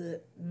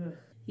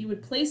 He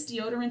would place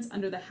deodorants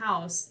under the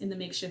house in the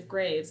makeshift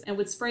graves and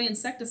would spray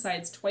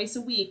insecticides twice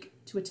a week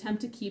to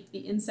attempt to keep the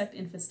insect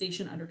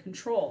infestation under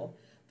control,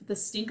 but the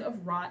stink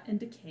of rot and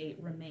decay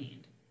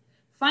remained.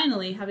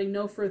 Finally, having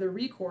no further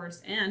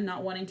recourse and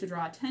not wanting to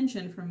draw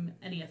attention from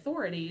any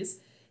authorities,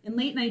 in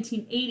late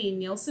 1980,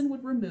 Nilsen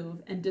would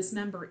remove and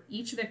dismember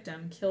each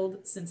victim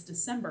killed since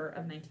December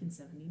of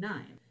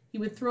 1979. He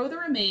would throw the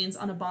remains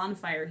on a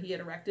bonfire he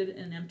had erected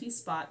in an empty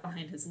spot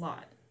behind his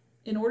lot.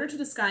 In order to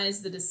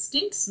disguise the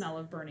distinct smell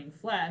of burning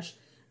flesh,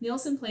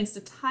 Nilsen placed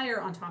a tire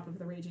on top of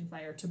the raging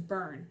fire to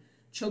burn,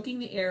 choking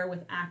the air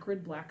with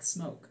acrid black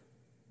smoke.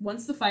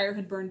 Once the fire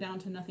had burned down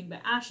to nothing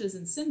but ashes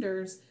and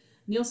cinders,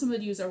 Nilsen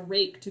would use a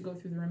rake to go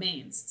through the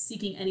remains,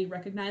 seeking any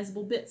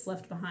recognizable bits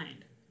left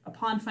behind.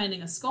 Upon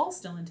finding a skull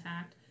still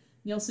intact,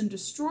 Nilsen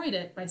destroyed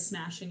it by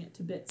smashing it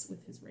to bits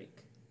with his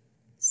rake.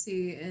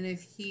 See, and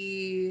if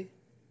he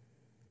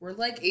were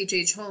like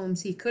H.H.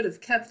 Holmes, he could have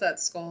kept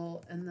that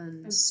skull and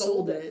then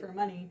sold it for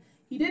money.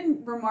 He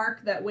didn't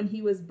remark that when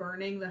he was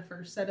burning the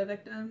first set of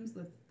victims,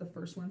 the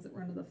first ones that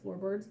were under the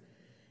floorboards,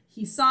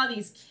 he saw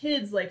these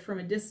kids, like, from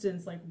a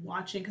distance, like,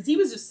 watching, because he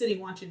was just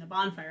sitting watching the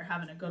bonfire,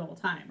 having a good old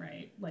time,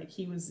 right? Like,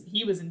 he was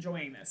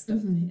enjoying this stuff.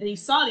 Mm-hmm. And he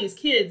saw these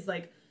kids,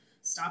 like,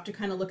 stop to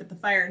kind of look at the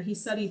fire, and he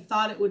said he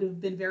thought it would have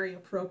been very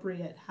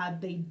appropriate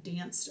had they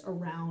danced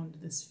around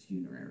this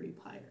funerary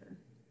pyre.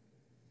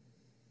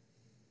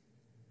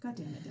 God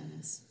damn it,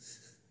 Dennis.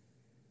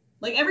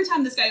 Like, every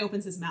time this guy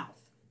opens his mouth,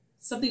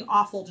 something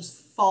awful just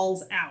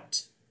falls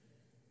out.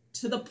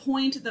 To the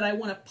point that I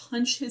want to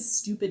punch his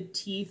stupid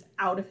teeth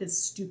out of his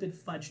stupid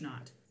fudge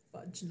knot.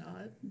 Fudge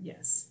knot?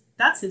 Yes.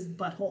 That's his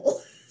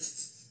butthole.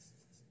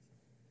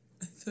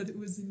 thought it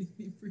was a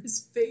nickname for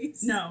his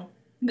face. No,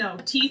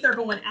 teeth are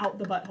going out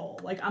the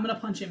butthole. Like, I'm going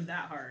to punch him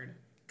that hard.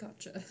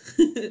 Gotcha.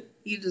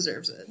 He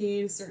deserves it.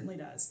 He certainly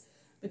does.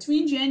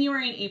 Between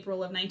January and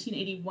April of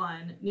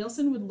 1981,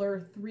 Nilsen would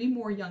lure 3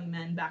 more young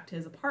men back to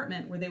his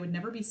apartment where they would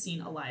never be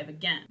seen alive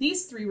again.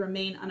 These 3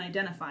 remain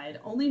unidentified,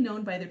 only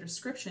known by their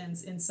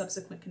descriptions in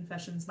subsequent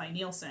confessions by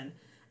Nilsen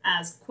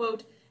as,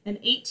 quote, an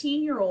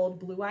 18-year-old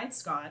blue-eyed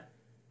Scot,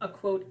 a,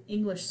 quote,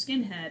 English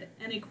skinhead,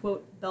 and a,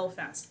 quote,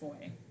 Belfast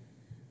boy.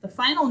 The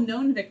final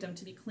known victim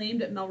to be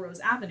claimed at Melrose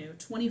Avenue,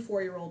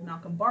 24-year-old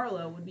Malcolm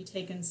Barlow, would be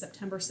taken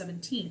September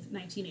 17,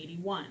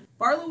 1981.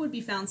 Barlow would be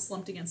found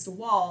slumped against a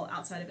wall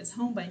outside of his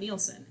home by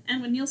Nilsen,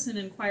 and when Nilsen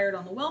inquired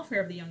on the welfare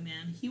of the young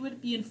man, he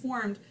would be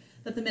informed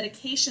that the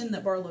medication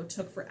that Barlow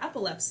took for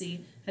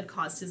epilepsy had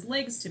caused his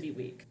legs to be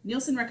weak.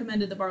 Nilsen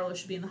recommended that Barlow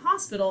should be in the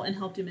hospital and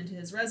helped him into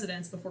his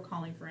residence before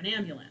calling for an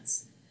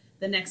ambulance.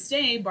 The next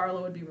day,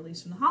 Barlow would be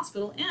released from the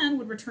hospital and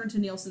would return to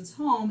Nilsen's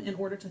home in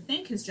order to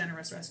thank his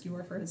generous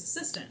rescuer for his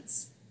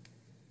assistance.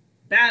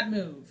 Bad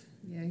move.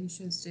 Yeah, he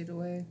should have stayed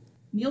away.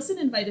 Nilsen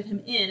invited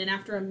him in, and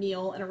after a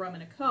meal and a rum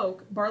and a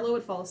Coke, Barlow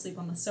would fall asleep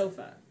on the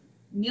sofa.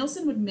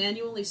 Nilsen would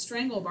manually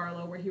strangle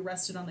Barlow where he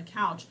rested on the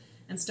couch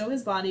and stow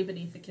his body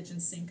beneath the kitchen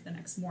sink the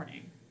next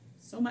morning.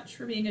 So much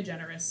for being a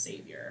generous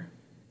savior.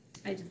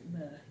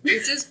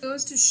 It just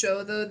goes to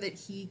show, though, that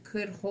he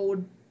could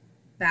hold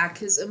back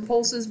his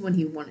impulses when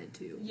he wanted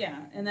to. Yeah,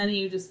 and then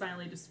he just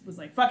finally just was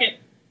like, fuck it,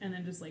 and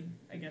then just, like,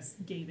 I guess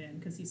gave in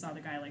because he saw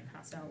the guy, like,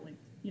 passed out, like,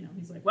 you know,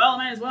 he's like, well, I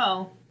might as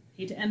well.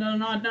 Hate to end on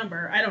an odd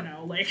number. I don't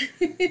know, like.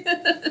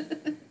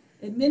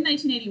 In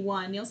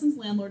mid-1981, Nilsen's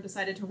landlord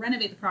decided to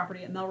renovate the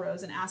property at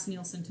Melrose and asked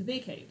Nilsen to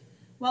vacate.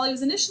 While he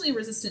was initially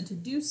resistant to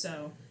do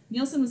so,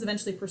 Nilsen was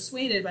eventually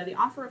persuaded by the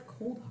offer of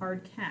cold,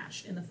 hard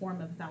cash in the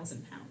form of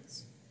 £1,000.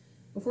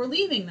 Before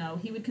leaving, though,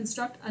 he would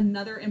construct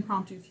another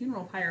impromptu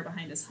funeral pyre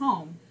behind his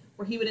home,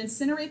 where he would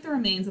incinerate the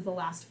remains of the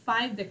last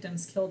 5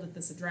 victims killed at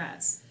this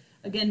address,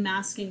 again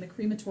masking the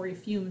crematory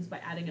fumes by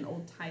adding an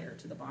old tire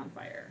to the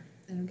bonfire.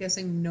 And I'm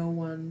guessing no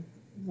one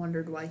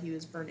wondered why he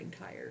was burning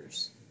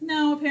tires.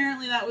 No,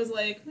 apparently that was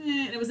like,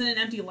 and it was in an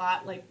empty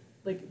lot, like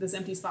this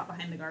empty spot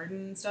behind the garden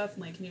and stuff,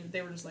 and like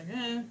they were just like,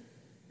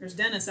 there's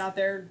Dennis out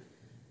there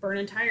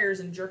burning tires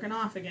and jerking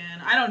off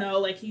again. I don't know,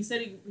 like he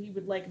said he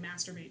would like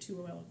masturbate too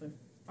while the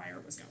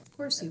fire was going. Of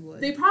course he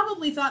would. They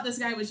probably thought this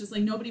guy was just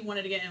like, nobody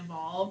wanted to get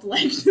involved.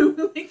 Like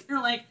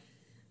they're like,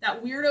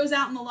 that weirdo's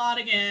out in the lot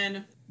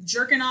again,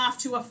 jerking off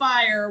to a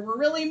fire. We're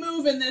really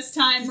moving this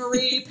time,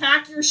 Marie.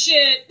 Pack your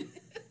shit.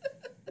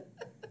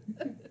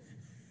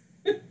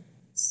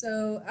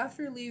 So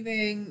after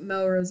leaving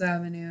Melrose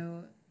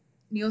Avenue,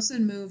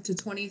 Nilsen moved to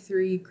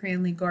 23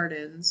 Cranley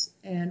Gardens,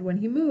 and when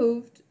he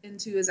moved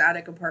into his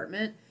attic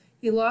apartment,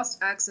 he lost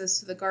access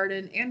to the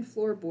garden and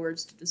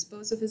floorboards to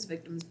dispose of his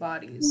victims'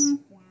 bodies.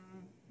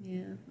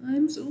 Yeah,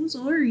 I'm so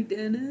sorry,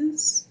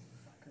 Dennis.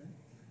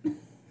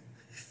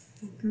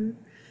 Fucker.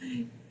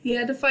 He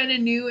had to find a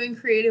new and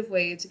creative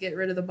way to get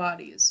rid of the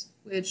bodies,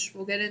 which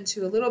we'll get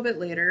into a little bit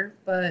later,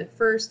 but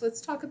first,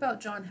 let's talk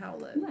about John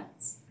Howlett.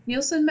 Let's.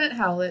 Nilsen met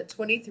Howlett,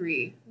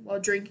 23, while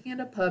drinking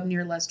at a pub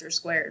near Leicester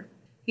Square.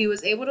 He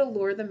was able to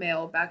lure the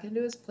male back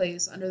into his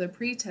place under the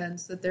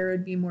pretense that there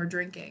would be more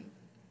drinking.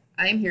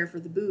 I'm here for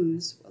the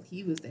booze, while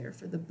he was there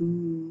for the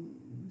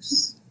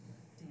booze.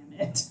 Damn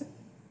it.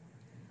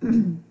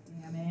 Damn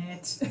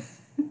it.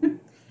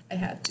 I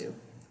had to.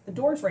 The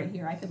door's right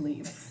here. I could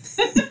leave.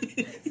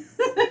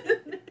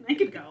 I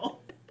could go.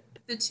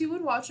 The two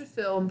would watch a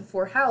film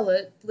before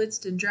Howlett,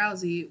 blitzed and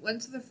drowsy,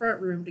 went to the front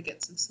room to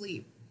get some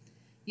sleep.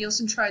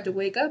 Nilsen tried to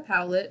wake up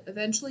Howlett,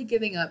 eventually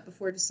giving up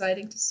before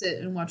deciding to sit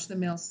and watch the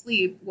male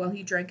sleep while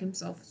he drank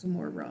himself some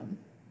more rum.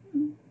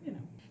 You know.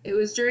 It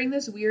was during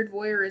this weird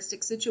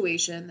voyeuristic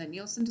situation that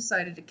Nilsen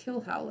decided to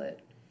kill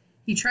Howlett.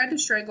 He tried to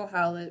strangle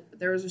Howlett, but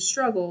there was a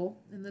struggle,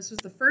 and this was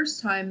the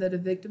first time that a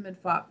victim had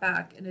fought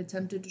back and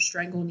attempted to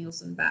strangle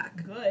Nilsen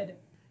back. Good.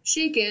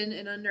 Shaken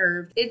and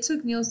unnerved, it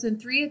took Nilsen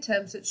 3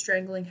 attempts at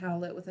strangling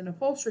Howlett with an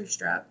upholstery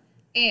strap,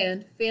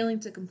 and, failing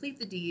to complete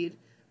the deed,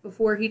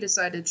 before he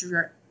decided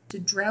to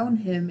drown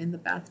him in the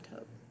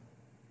bathtub.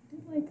 I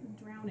did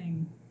like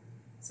drowning.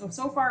 So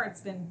far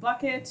it's been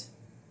bucket,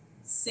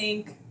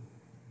 sink,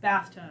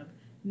 bathtub.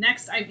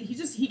 Next,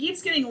 he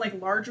keeps getting like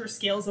larger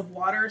scales of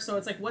water, so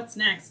it's like, what's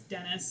next,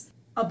 Dennis?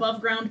 Above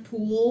ground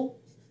pool?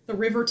 The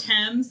River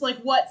Thames? Like,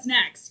 what's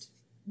next?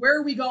 Where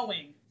are we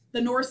going?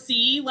 The North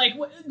Sea? Like,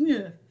 what?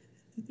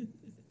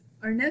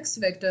 Our next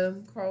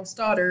victim, Carl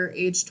Stoddard,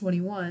 age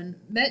 21,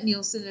 met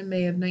Nilsen in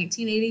May of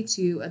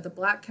 1982 at the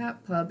Black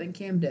Cat pub in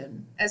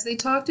Camden. As they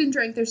talked and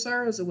drank their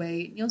sorrows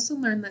away,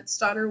 Nilsen learned that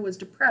Stoddard was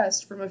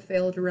depressed from a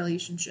failed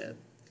relationship.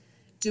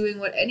 Doing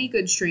what any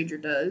good stranger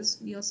does,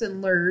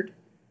 Nilsen lured,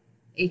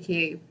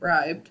 aka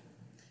bribed,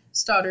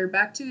 Stoddard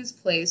back to his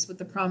place with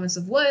the promise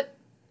of what?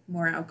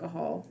 More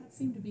alcohol. That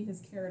seemed to be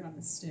his carrot on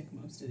the stick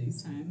most of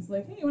these times.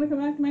 Like, hey, you want to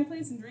come back to my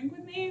place and drink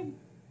with me?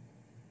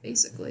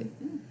 Basically.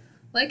 Yeah.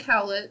 Like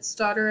Howlett,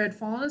 Stoddard had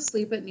fallen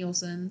asleep at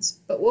Nilsen's,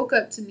 but woke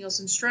up to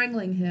Nilsen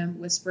strangling him,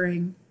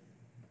 whispering,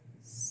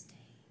 "Stay,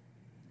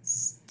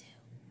 stay."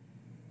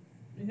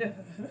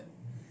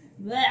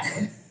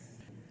 Blech.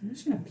 I'm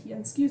just gonna peel.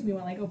 Excuse me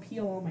while I go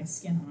peel all my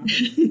skin off.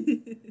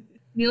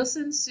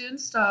 Nilsen soon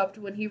stopped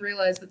when he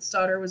realized that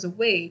Stoddard was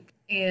awake,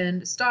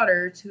 and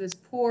Stoddard, to his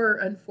poor,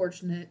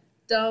 unfortunate,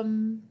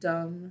 dumb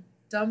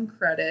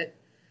credit,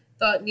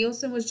 thought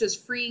Nilsen was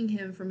just freeing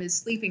him from his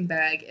sleeping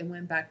bag and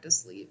went back to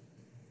sleep.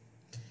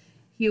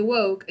 He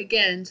awoke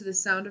again to the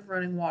sound of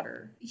running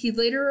water. He'd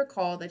later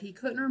recall that he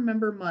couldn't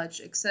remember much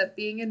except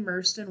being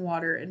immersed in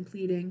water and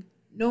pleading,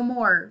 "No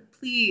more,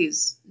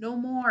 please, no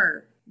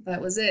more."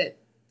 That was it.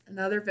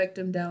 Another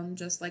victim down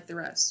just like the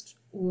rest.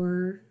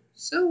 Or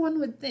so one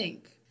would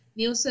think.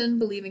 Nilsen,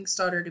 believing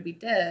Stoddard to be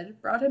dead,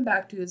 brought him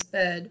back to his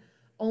bed,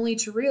 only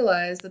to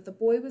realize that the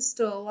boy was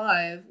still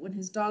alive when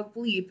his dog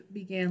Bleep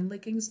began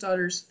licking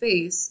Stoddard's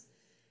face,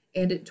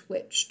 and it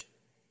twitched.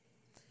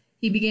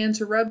 He began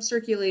to rub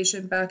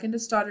circulation back into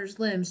Stoddard's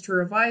limbs to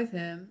revive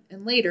him,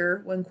 and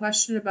later, when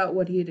questioned about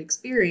what he had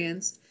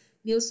experienced,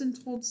 Nilsen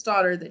told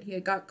Stoddard that he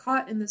had got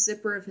caught in the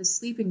zipper of his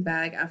sleeping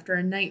bag after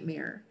a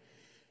nightmare.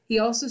 He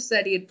also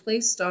said he had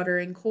placed Stoddard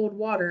in cold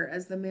water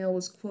as the male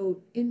was,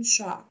 quote, in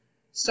shock.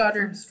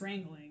 Stoddard... Not from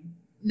strangling.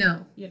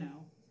 No. You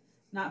know.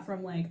 Not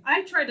from like,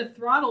 I tried to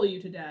throttle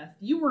you to death.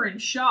 You were in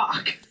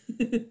shock.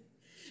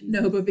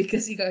 No, but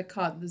because he got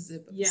caught in the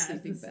zip of the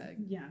sleeping bag.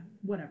 Yeah,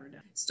 whatever.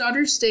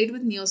 Stoddard stayed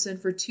with Nilsen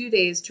for 2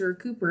 days to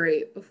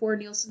recuperate before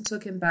Nilsen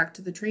took him back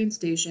to the train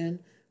station,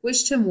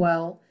 wished him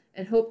well,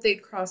 and hoped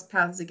they'd cross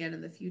paths again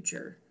in the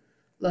future.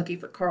 Lucky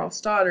for Carl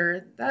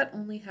Stoddard, that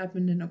only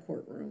happened in a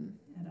courtroom.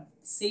 At a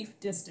safe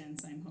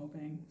distance, I'm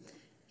hoping.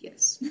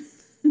 Yes.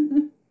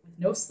 With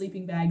no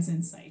sleeping bags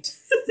in sight.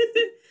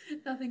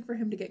 Nothing for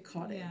him to get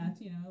caught in. Yeah,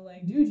 you know,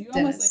 like, dude, you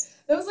almost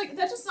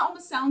that just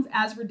almost sounds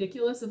as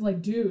ridiculous of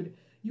like, dude,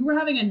 you were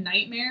having a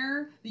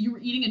nightmare that you were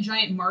eating a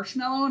giant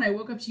marshmallow and I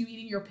woke up to you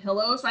eating your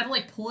pillow, so I had to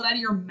like pull it out of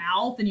your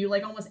mouth and you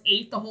like almost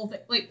ate the whole thing.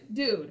 Like,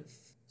 dude.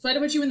 So I had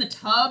to put you in the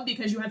tub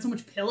because you had so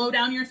much pillow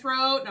down your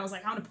throat and I was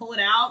like, how to pull it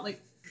out?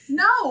 Like,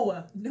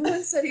 no. No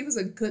one said he was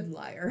a good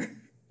liar.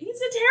 He's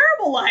a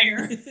terrible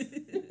liar.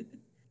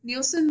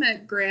 Nilsen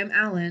met Graham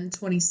Allen,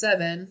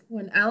 27,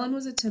 when Allen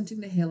was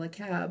attempting to hail a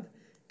cab.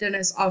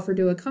 Dennis offered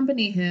to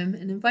accompany him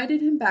and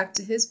invited him back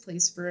to his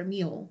place for a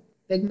meal.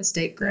 Big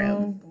mistake, Graham.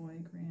 Oh, boy,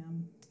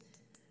 Graham.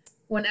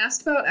 When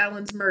asked about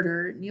Allen's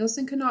murder,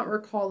 Nilsen could not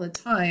recall the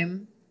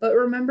time, but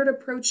remembered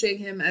approaching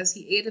him as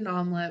he ate an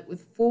omelet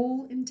with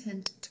full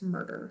intent to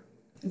murder.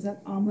 Is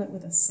that omelet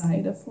with a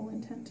side of full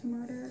intent to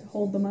murder?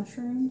 Hold the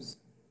mushrooms?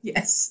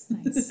 Yes.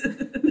 Nice.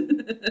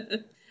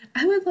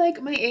 I would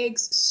like my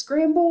eggs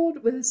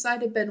scrambled with a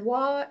side of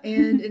Benoit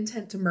and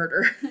intent to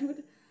murder.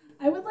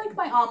 I would like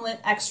my omelet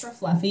extra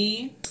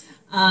fluffy,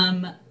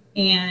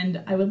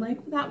 and I would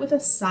like that with a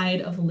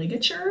side of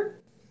ligature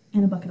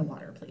and a bucket of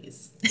water,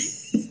 please.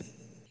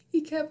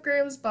 He kept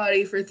Graham's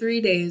body for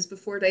 3 days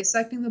before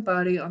dissecting the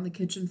body on the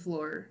kitchen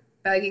floor,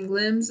 bagging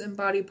limbs and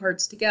body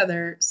parts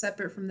together,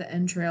 separate from the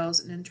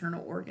entrails and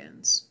internal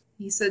organs.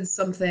 He said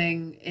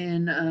something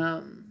in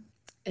an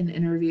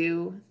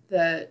interview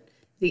that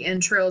the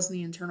entrails and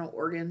the internal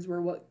organs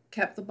were what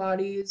kept the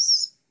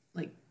bodies,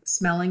 like,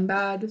 smelling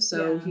bad,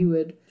 so he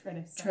would try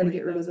to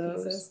get rid of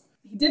those. Pieces.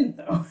 He didn't,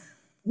 though.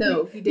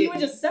 No, he didn't. He would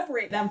just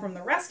separate them from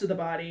the rest of the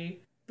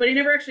body, but he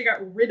never actually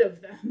got rid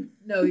of them.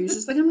 No, he was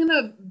just like, I'm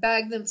gonna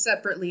bag them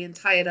separately and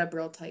tie it up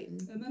real tight.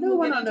 And no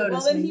one will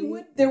notice. Well, then he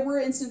would. There were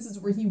instances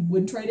where he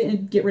would try to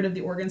get rid of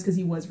the organs because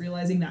he was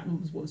realizing that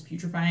was what was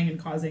putrefying and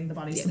causing the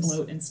bodies to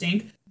bloat and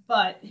stink.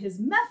 But his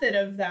method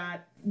of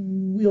that,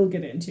 we'll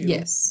get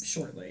into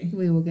shortly.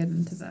 We will get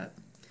into that.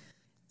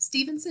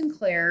 Stephen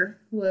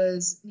Sinclair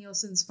was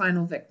Nilsen's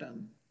final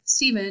victim.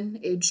 Stephen,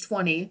 age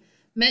 20,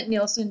 met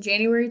Nilsen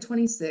January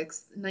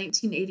 26,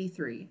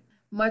 1983.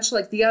 Much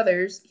like the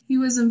others, he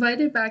was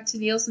invited back to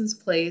Nilsen's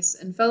place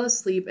and fell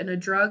asleep in a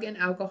drug and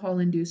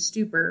alcohol-induced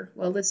stupor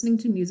while listening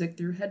to music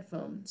through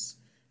headphones.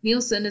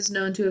 Nilsen is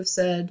known to have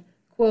said,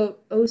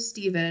 quote, "Oh,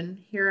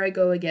 Stephen, here I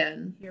go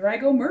again." Here I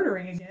go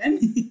murdering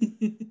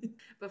again.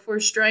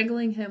 Before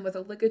strangling him with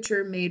a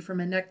ligature made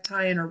from a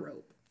necktie and a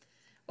rope.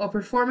 While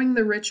performing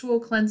the ritual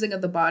cleansing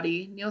of the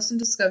body, Nilsen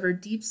discovered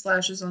deep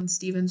slashes on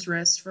Stephen's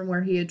wrist from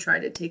where he had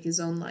tried to take his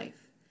own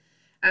life.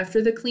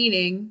 After the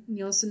cleaning,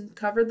 Nilsen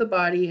covered the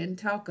body in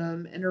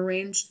talcum and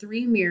arranged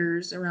 3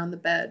 mirrors around the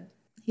bed.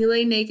 He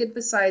lay naked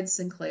beside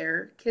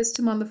Sinclair, kissed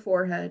him on the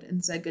forehead,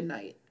 and said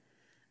goodnight.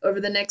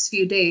 Over the next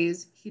few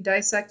days, he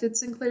dissected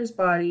Sinclair's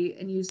body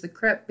and used the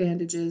crepe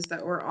bandages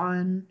that were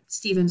on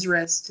Stephen's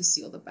wrist to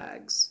seal the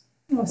bags.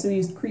 Oh, so he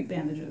used creep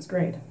bandages.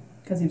 Great.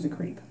 Because he was a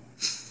creep.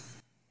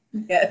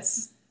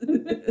 Yes.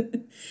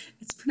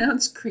 It's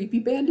pronounced creepy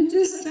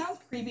bandages. It's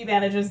pronounced creepy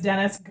bandages,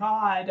 Dennis.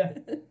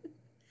 God.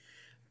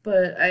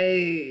 But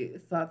I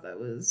thought that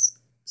was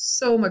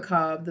so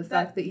macabre, the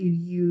fact that you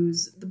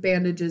use the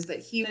bandages that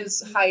he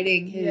was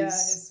hiding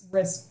his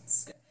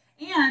wrists.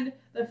 And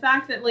the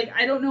fact that, like,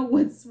 I don't know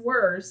what's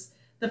worse,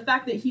 the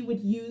fact that he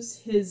would use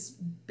his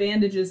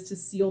bandages to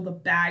seal the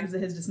bags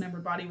that his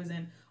dismembered body was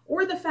in,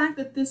 or the fact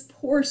that this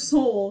poor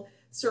soul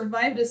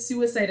survived a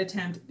suicide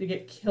attempt to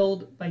get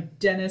killed by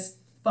Dennis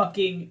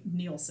fucking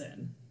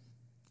Nilsen.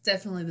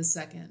 Definitely the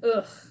second.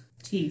 Ugh.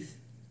 Teeth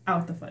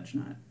out the fudge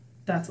nut.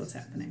 That's what's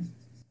happening.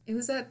 It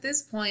was at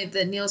this point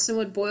that Nilsen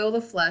would boil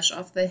the flesh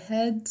off the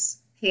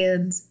heads,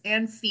 hands,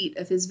 and feet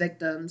of his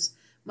victims,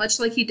 much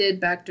like he did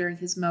back during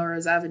his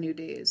Melrose Avenue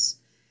days.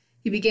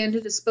 He began to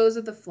dispose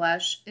of the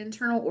flesh,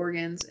 internal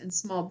organs, and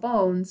small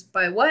bones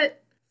by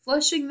what?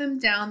 Flushing them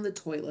down the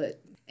toilet.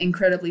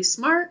 Incredibly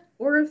smart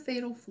or a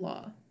fatal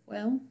flaw?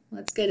 Well,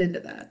 let's get into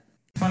that.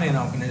 Funny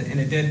enough, in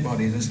a dead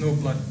body, there's no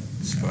blood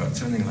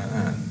spurts or anything like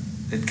that.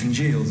 It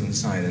congeals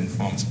inside and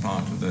forms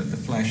part of the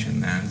flesh in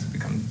there, and it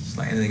becomes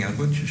like anything in a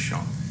butcher's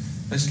shop.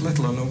 There's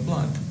little or no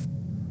blood.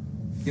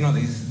 You know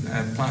these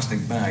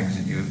plastic bags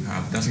that you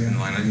have, dustbin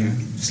liners, you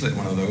slit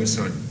one of those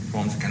so it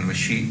forms kind of a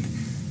sheet.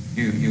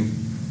 You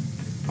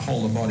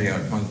haul the body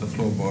out onto the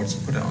floorboards,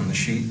 put it on the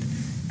sheet,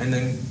 and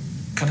then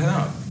cut it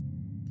out.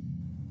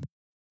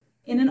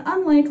 In an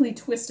unlikely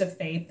twist of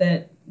fate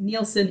that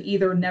Nilsen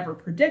either never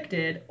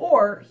predicted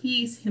or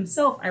he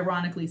himself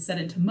ironically set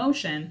into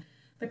motion,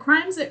 the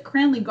crimes at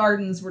Cranley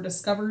Gardens were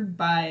discovered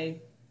by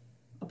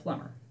a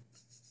plumber.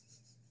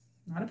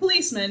 Not a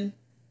policeman,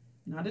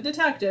 not a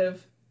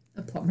detective.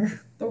 A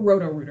plumber. The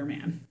Roto-Rooter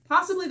man.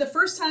 Possibly the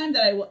first time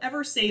that I will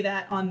ever say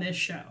that on this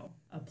show.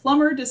 A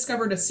plumber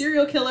discovered a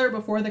serial killer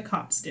before the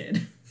cops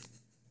did.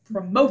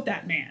 Promote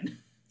that man.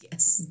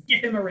 Yes.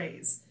 Give him a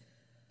raise.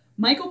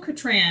 Michael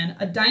Catran,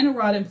 a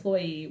Dynarod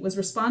employee, was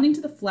responding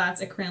to the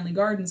flats at Cranley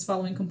Gardens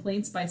following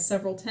complaints by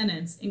several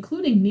tenants,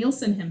 including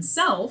Nilsen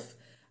himself,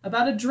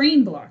 about a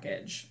drain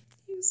blockage.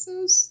 He's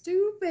so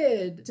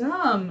stupid.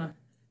 Dumb.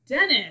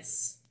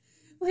 Dennis.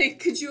 Like,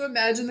 could you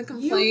imagine the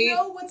complaint? You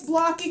know what's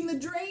blocking the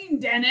drain,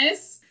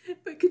 Dennis.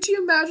 But could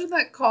you imagine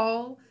that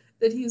call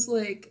that he's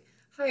like,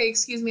 hi,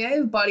 excuse me, I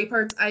have body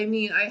parts. I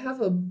mean, I have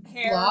a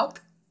Hair.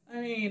 block.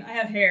 I mean, I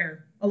have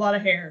hair. A lot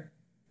of hair.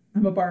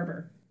 I'm a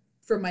barber.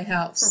 For my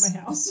house. For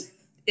my house.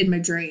 In my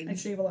drain. I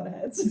shave a lot of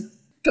heads.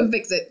 Come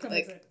fix it.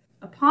 Fix it.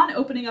 Upon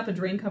opening up a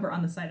drain cover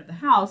on the side of the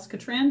house,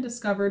 Catran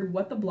discovered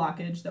what the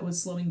blockage that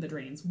was slowing the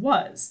drains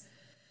was.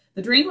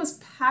 The drain was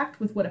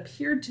packed with what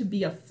appeared to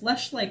be a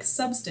flesh-like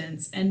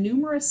substance and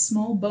numerous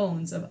small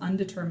bones of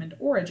undetermined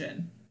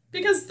origin.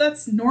 Because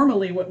that's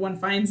normally what one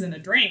finds in a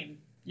drain,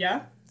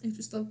 yeah? It's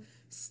just a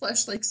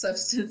flesh-like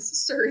substance.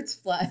 Sir, it's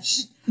flesh.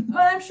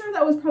 But I'm sure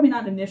that was probably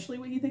not initially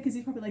what you think, because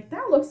he's probably like,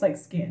 that looks like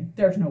skin.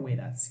 There's no way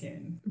that's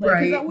skin. Like, right.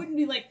 Because that wouldn't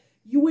be like,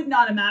 you wouldn't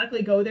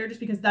automatically go there just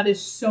because that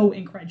is so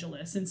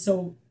incredulous and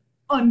so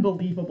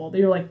unbelievable that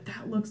you're like,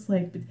 that looks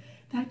like, but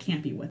that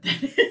can't be what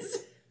that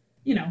is.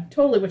 You know,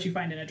 totally what you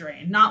find in a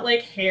drain. Not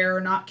like hair,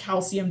 not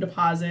calcium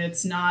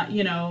deposits, not,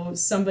 you know,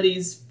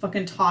 somebody's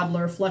fucking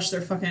toddler flush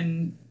their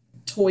fucking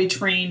toy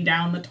train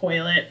down the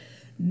toilet.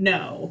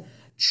 No.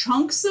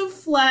 Chunks of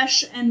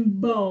flesh and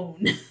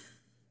bone.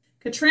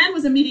 Catran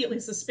was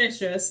immediately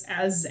suspicious,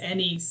 as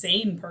any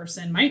sane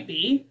person might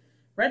be.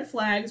 Red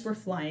flags were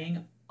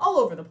flying all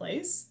over the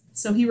place.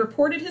 So he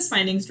reported his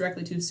findings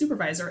directly to his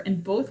supervisor,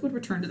 and both would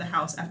return to the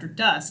house after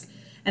dusk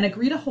and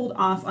agree to hold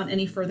off on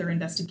any further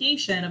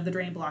investigation of the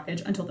drain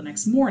blockage until the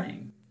next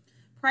morning.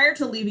 Prior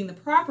to leaving the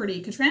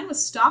property, Catran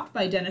was stopped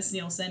by Dennis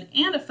Nilsen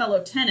and a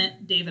fellow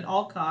tenant, David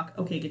Alcock.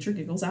 Okay, get your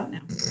giggles out now.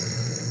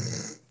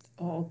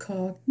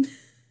 Alcock.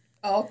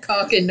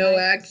 Alcock and no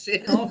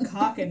action.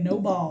 Alcock and no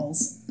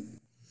balls.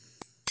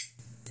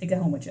 Take it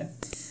home with you.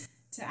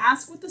 To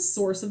ask what the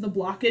source of the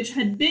blockage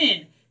had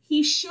been.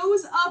 He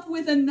shows up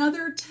with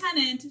another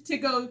tenant to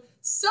go,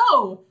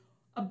 so,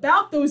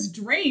 about those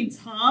drains,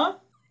 huh?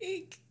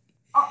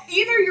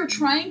 Either you're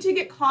trying to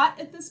get caught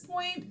at this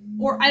point,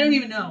 or I don't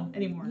even know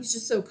anymore. He's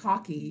just so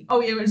cocky.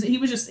 Oh, he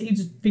just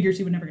figures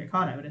he would never get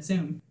caught, I would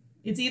assume.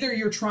 It's either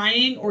you're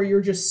trying or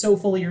you're just so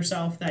full of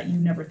yourself that you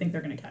never think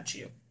they're going to catch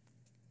you.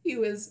 He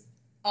was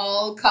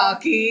all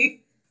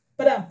cocky.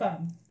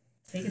 Ba-dum-bum.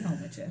 Take it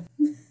home with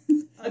you.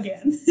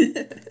 Again.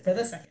 For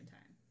the second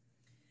time.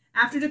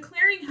 After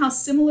declaring how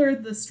similar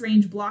the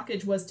strange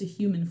blockage was to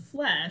human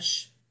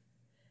flesh,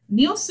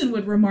 Nilsen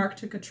would remark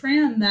to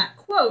Catran that,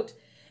 quote,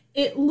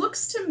 "It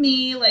looks to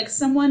me like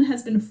someone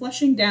has been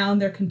flushing down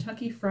their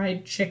Kentucky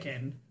Fried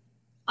Chicken,"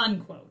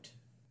 unquote.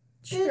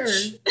 Sure.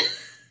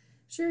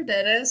 Sure,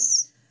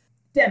 Dennis.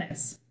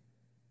 Dennis.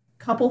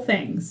 Couple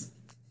things.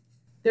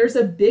 There's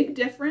a big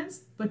difference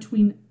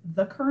between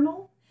the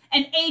colonel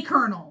and a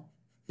colonel.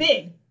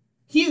 Big.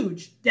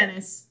 Huge,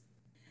 Dennis.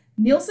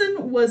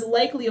 Nilsen was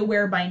likely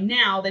aware by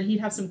now that he'd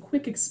have some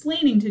quick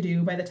explaining to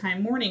do by the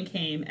time morning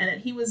came, and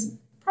that he was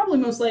probably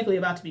most likely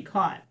about to be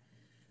caught.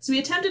 So he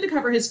attempted to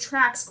cover his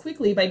tracks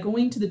quickly by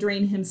going to the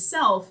drain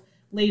himself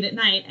late at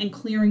night and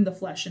clearing the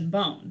flesh and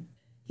bone.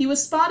 He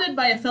was spotted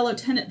by a fellow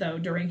tenant, though,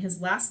 during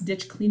his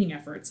last-ditch cleaning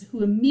efforts,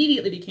 who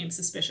immediately became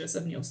suspicious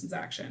of Nilsen's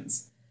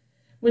actions.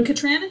 When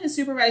Catran and his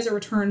supervisor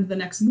returned the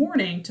next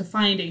morning to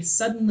find a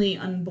suddenly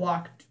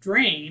unblocked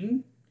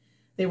drain,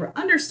 they were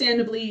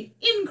understandably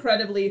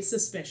incredibly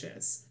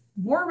suspicious.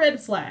 More red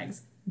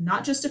flags,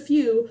 not just a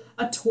few,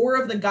 a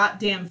tour of the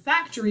goddamn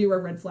factory where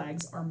red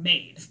flags are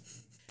made.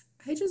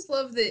 I just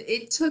love that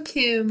it took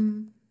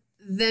him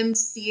them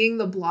seeing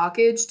the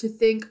blockage to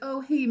think,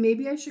 oh, hey,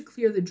 maybe I should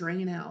clear the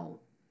drain out.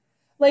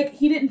 Like,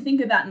 he didn't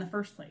think of that in the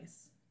first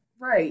place.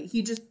 Right.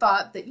 He just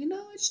thought that,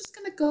 it's just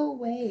going to go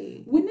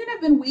away. Wouldn't it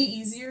have been way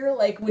easier,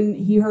 like, when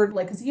he heard,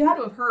 like, because he had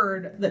to have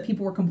heard that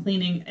people were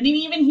complaining, and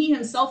even he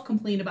himself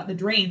complained about the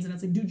drains, and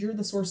it's like, dude, you're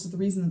the source of the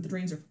reason that the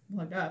drains are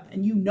plugged up,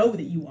 and you know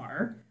that you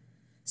are.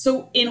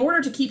 So in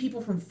order to keep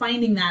people from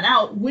finding that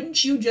out,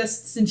 wouldn't you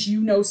just, since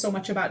you know so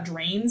much about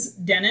drains,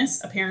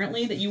 Dennis,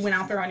 apparently, that you went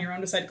out there on your own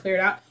to decide to clear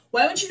it out,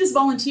 why wouldn't you just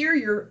volunteer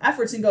your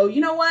efforts and go, you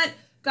know what,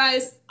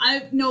 guys,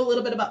 I know a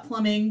little bit about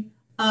plumbing,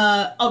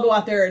 I'll go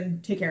out there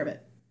and take care of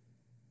it.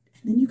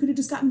 And then you could have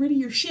just gotten rid of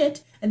your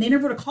shit, and they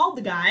never would have called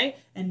the guy,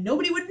 and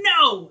nobody would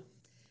know.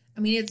 I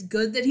mean, it's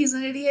good that he's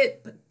an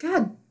idiot, but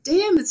god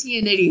damn is he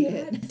an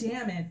idiot. God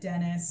damn it,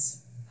 Dennis.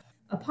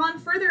 Upon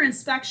further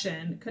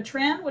inspection,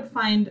 Katran would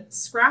find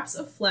scraps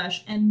of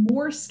flesh and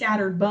more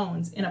scattered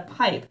bones in a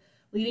pipe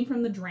leading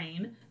from the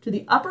drain to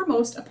the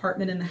uppermost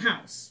apartment in the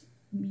house.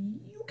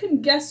 You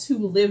can guess who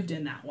lived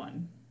in that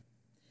one.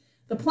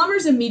 The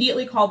plumbers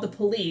immediately called the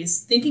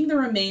police, thinking the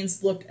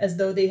remains looked as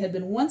though they had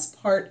been once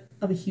part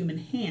of a human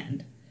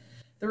hand.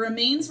 The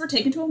remains were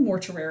taken to a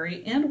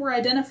mortuary and were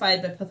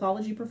identified by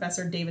pathology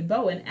professor David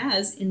Bowen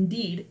as,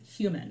 indeed,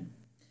 human.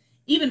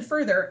 Even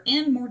further,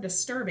 and more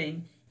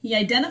disturbing, he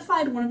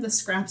identified one of the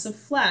scraps of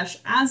flesh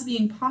as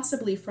being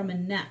possibly from a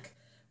neck,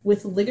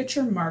 with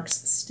ligature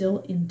marks still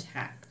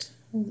intact.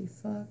 Holy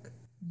fuck.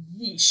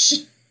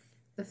 Yeesh.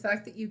 The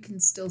fact that you can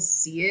still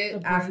see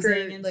it The after,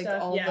 bruising and like,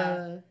 stuff, all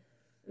yeah.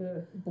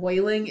 the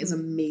boiling is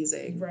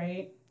amazing.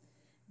 Right.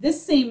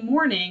 This same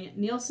morning,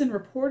 Nilsen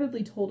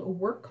reportedly told a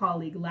work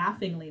colleague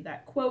laughingly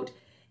that, quote,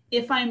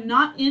 if I'm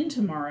not in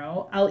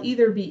tomorrow, I'll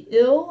either be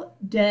ill,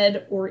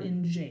 dead, or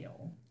in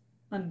jail,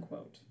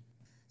 unquote.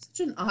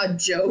 Such an odd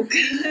joke.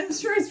 I'm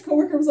sure his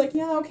coworker was like,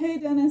 yeah, okay,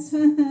 Dennis,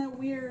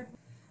 weird.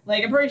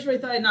 Like, I'm pretty sure he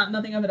thought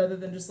nothing of it other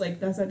than just,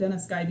 like, that's that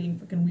Dennis guy being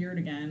fucking weird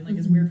again, like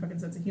his weird fucking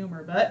sense of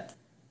humor. But,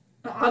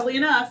 oddly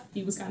enough,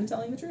 he was kind of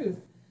telling the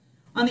truth.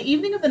 On the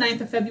evening of the 9th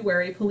of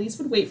February, police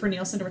would wait for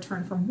Nilsen to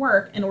return from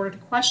work in order to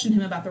question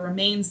him about the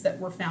remains that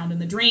were found in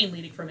the drain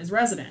leading from his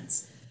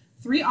residence.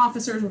 3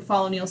 officers would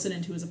follow Nilsen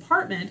into his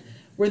apartment,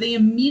 where they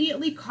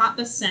immediately caught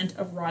the scent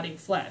of rotting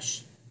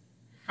flesh.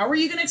 How are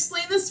you going to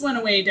explain this one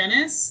away,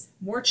 Dennis?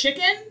 More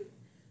chicken?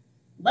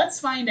 Let's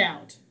find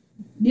out.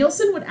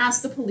 Nilsen would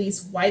ask the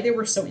police why they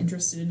were so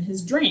interested in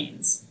his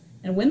drains.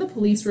 And when the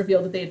police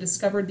revealed that they had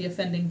discovered the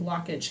offending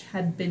blockage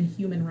had been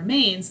human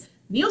remains,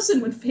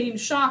 Nilsen would feign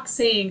shock,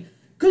 saying,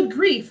 good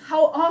grief,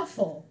 how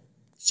awful.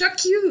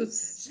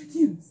 J'accuse.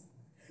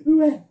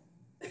 Ouais.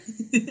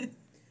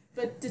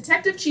 But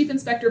Detective Chief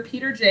Inspector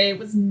Peter J.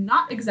 was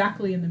not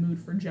exactly in the mood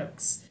for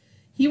jokes.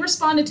 He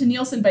responded to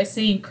Nilsen by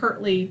saying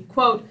curtly,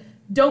 quote,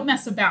 don't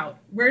mess about.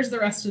 Where's the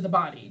rest of the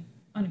body?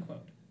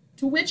 Unquote.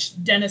 To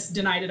which Dennis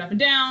denied it up and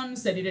down,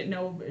 said he didn't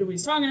know what he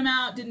was talking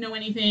about, didn't know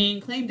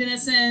anything, claimed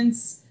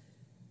innocence.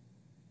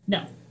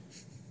 No.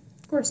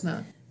 Of course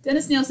not.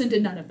 Dennis Nilsen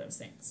did none of those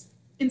things.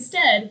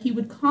 Instead, he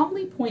would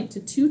calmly point to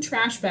 2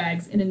 trash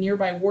bags in a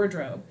nearby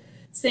wardrobe,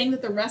 saying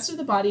that the rest of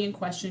the body in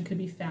question could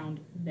be found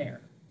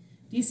there.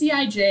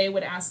 DCIJ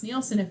would ask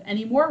Nilsen if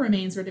any more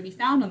remains were to be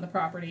found on the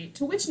property,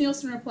 to which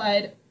Nilsen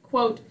replied,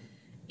 quote,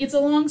 it's a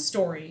long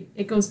story.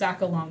 It goes back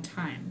a long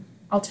time.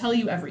 I'll tell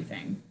you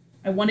everything.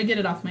 I want to get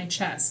it off my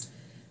chest.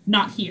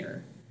 Not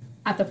here.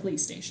 At the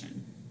police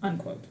station.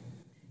 Unquote.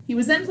 He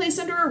was then placed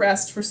under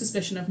arrest for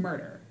suspicion of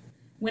murder.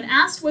 When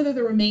asked whether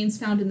the remains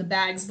found in the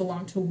bags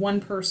belonged to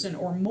one person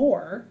or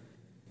more,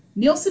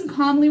 Nilsen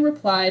calmly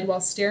replied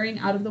while staring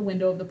out of the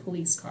window of the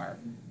police car,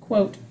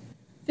 quote,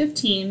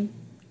 15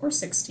 or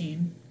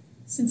 16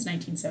 since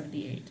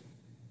 1978,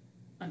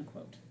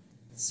 unquote.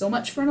 So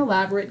much for an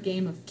elaborate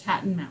game of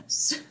cat and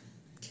mouse.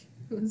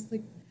 It was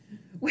like,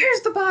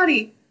 where's the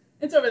body?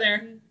 It's over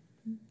there.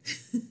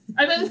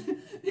 I bet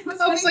it was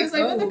funny because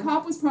I bet the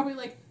cop was probably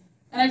like,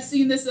 and I've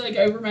seen this, like,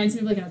 it reminds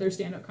me of, like, another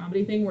stand-up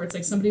comedy thing where it's,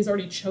 like, somebody's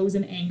already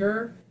chosen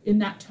anger in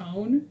that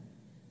tone.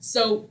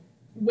 So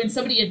when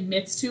somebody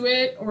admits to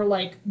it or,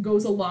 like,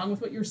 goes along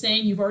with what you're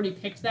saying, you've already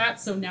picked that,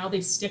 so now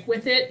they stick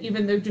with it,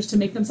 even though just to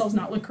make themselves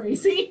not look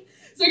crazy.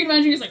 So I can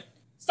imagine he's like,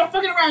 stop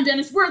fucking around,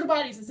 Dennis. Where are the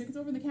bodies? It's like, it's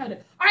over in the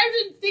cabinet. I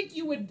didn't think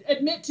you would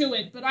admit to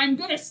it, but I'm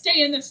gonna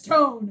stay in this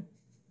tone.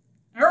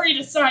 I already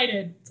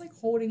decided. It's like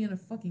holding in a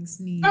fucking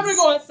sneeze. I'm gonna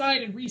go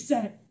outside and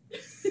reset.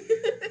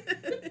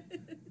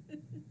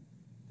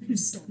 He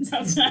storms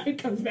outside,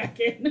 comes back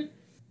in.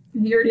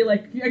 And he already,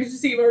 like, I could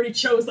just see him already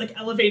chose, like,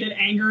 elevated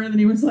anger, and then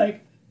he's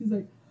like,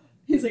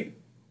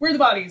 where are the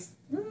bodies?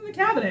 They're in the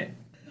cabinet.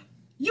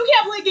 You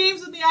can't play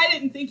games with me. I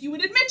didn't think you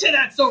would admit to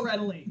that so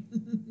readily.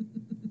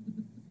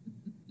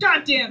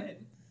 God damn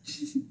it.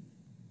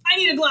 I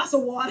need a glass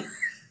of water.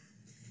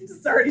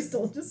 He's already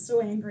still just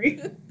so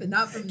angry. But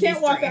not from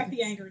Can't walk back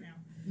the anger now.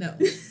 No.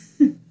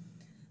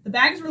 The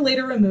bags were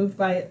later removed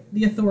by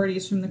the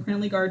authorities from the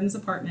Cranley Gardens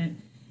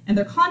apartment, and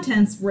their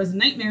contents were as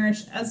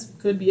nightmarish as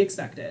could be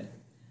expected.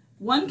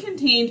 One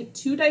contained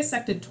 2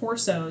 dissected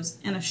torsos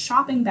and a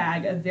shopping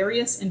bag of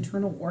various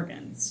internal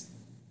organs.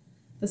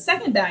 The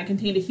second bag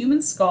contained a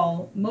human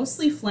skull,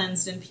 mostly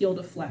flensed and peeled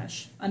of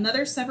flesh,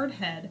 another severed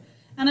head,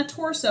 and a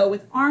torso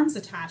with arms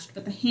attached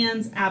but the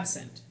hands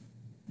absent.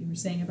 You were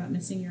saying about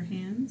missing your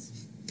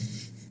hands?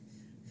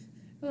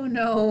 Oh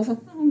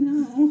no. Oh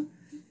no.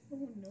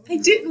 Oh no. I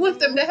didn't want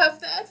them to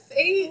have that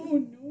fate.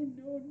 Oh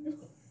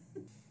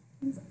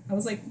no. I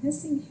was like,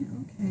 missing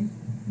him. Okay.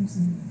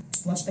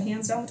 Flush the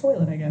hands down the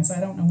toilet, I guess. I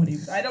don't know what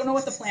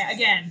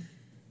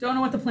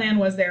the plan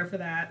was there for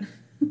that.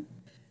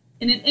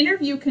 In an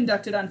interview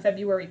conducted on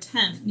February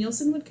 10th,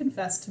 Nilsen would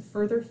confess to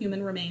further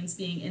human remains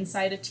being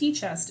inside a tea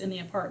chest in the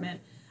apartment,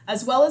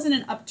 as well as in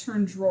an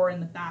upturned drawer in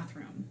the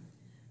bathroom.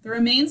 The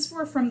remains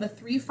were from the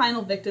 3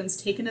 final victims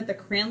taken at the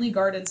Cranley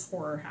Gardens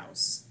horror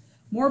house.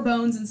 More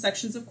bones and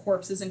sections of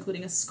corpses,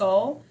 including a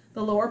skull,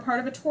 the lower part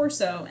of a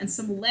torso, and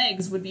some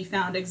legs would be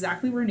found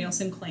exactly where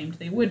Nilsen claimed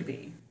they would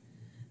be.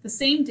 The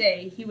same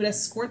day, he would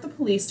escort the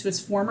police to his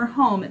former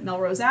home at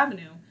Melrose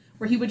Avenue,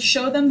 where he would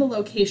show them the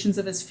locations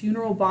of his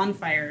funeral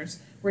bonfires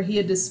where he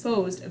had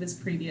disposed of his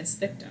previous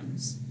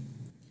victims.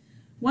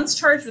 Once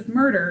charged with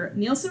murder,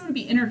 Nilsen would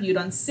be interviewed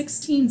on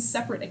 16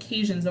 separate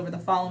occasions over the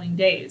following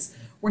days,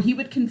 where he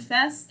would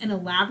confess in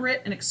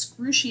elaborate and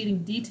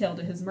excruciating detail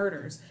to his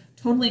murders,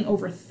 totaling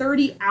over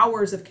 30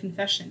 hours of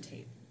confession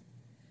tape.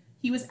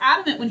 He was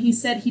adamant when he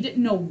said he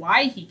didn't know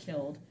why he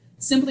killed,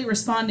 simply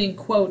responding,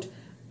 quote,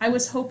 "I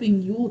was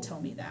hoping you'll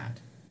tell me that,"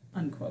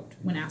 unquote,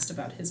 when asked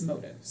about his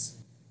motives.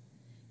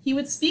 He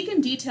would speak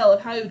in detail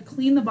of how he would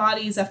clean the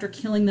bodies after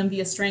killing them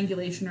via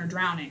strangulation or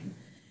drowning.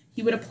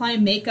 He would apply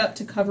makeup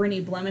to cover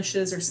any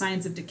blemishes or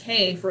signs of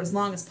decay for as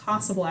long as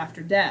possible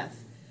after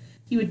death.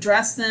 He would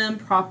dress them,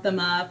 prop them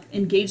up,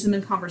 engage them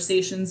in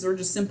conversations, or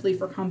just simply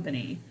for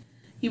company.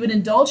 He would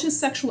indulge his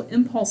sexual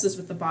impulses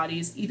with the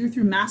bodies, either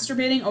through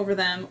masturbating over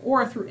them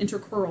or through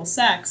intercrural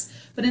sex,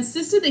 but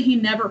insisted that he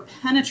never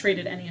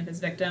penetrated any of his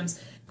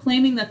victims,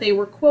 claiming that they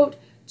were, quote,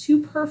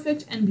 "too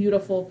perfect and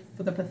beautiful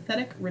for the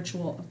pathetic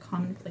ritual of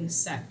commonplace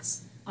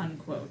sex,"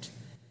 unquote.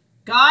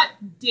 God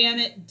damn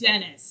it,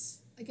 Dennis.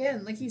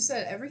 Again, like you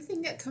said,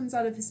 everything that comes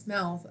out of his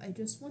mouth, I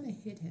just want to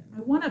hit him.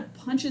 I want to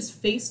punch his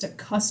face to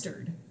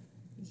custard.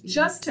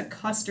 Just to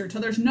custard,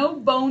 till there's no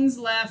bones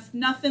left,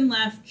 nothing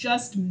left,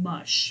 just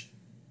mush.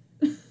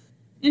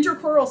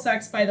 Intercrural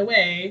sex, by the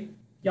way,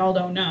 y'all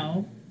don't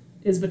know,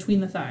 is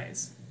between the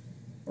thighs.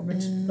 Or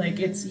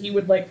he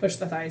would like push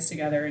the thighs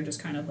together and just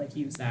kind of like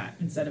use that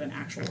instead of an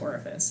actual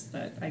orifice.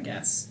 But I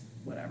guess,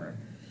 whatever.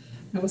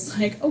 I was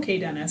like, okay,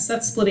 Dennis,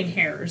 that's splitting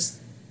hairs.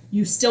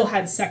 You still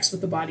had sex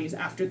with the bodies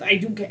after that.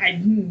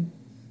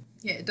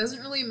 Yeah, it doesn't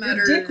really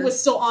matter. Your dick was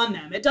still on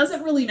them. It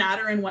doesn't really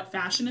matter in what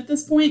fashion at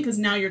this point, because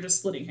now you're just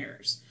splitting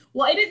hairs.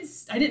 Well, I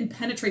didn't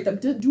penetrate them.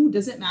 Dude,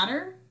 does it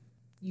matter?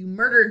 You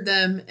murdered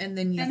them and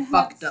then you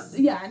fucked them.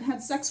 Yeah, and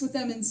had sex with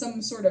them in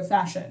some sort of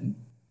fashion.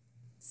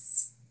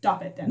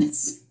 Stop it,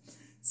 Dennis.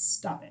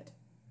 Stop it.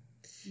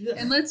 Ugh.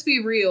 And let's be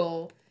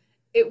real.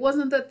 It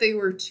wasn't that they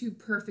were too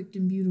perfect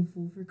and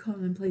beautiful for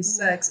commonplace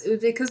sex. It was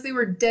because they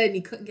were dead and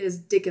he couldn't get his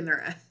dick in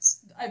their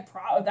ass.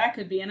 That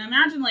could be. And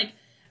imagine, like,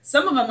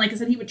 some of them, like I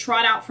said, he would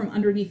trot out from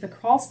underneath the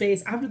crawl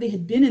space after they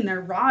had been in there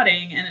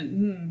rotting,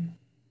 and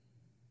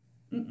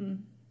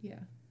Yeah,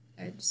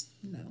 I just,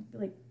 no.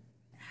 Like,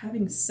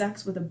 having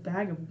sex with a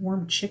bag of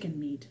warm chicken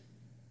meat.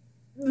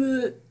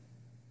 Ugh.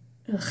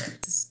 Ugh.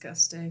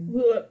 Disgusting.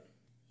 Ugh.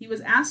 He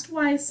was asked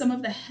why some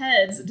of the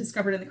heads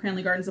discovered in the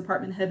Cranley Gardens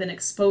apartment had been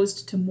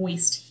exposed to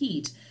moist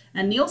heat,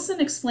 and Nilsen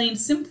explained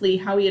simply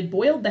how he had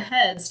boiled the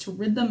heads to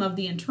rid them of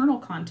the internal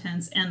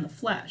contents and the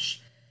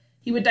flesh.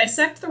 He would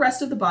dissect the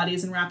rest of the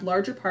bodies and wrap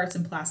larger parts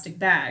in plastic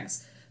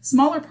bags.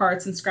 Smaller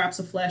parts and scraps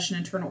of flesh and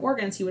internal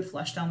organs he would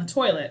flush down the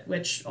toilet,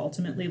 which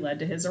ultimately led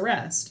to his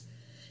arrest.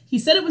 He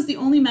said it was the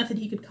only method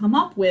he could come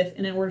up with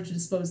in order to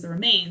dispose the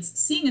remains,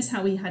 seeing as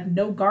how he had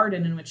no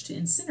garden in which to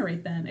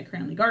incinerate them at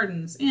Cranley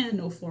Gardens and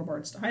no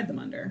floorboards to hide them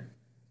under.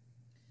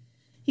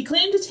 He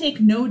claimed to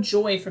take no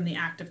joy from the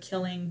act of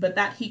killing, but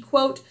that he,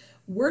 quote,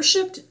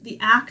 worshipped the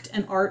act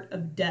and art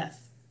of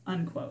death,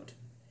 unquote.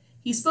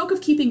 He spoke of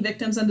keeping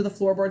victims under the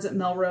floorboards at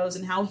Melrose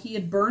and how he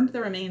had burned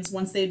the remains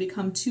once they had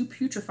become too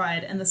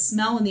putrefied and the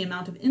smell and the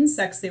amount of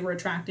insects they were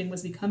attracting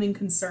was becoming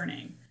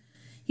concerning.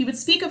 He would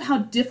speak of how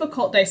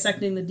difficult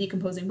dissecting the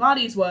decomposing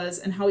bodies was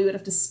and how he would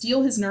have to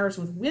steel his nerves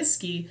with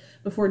whiskey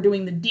before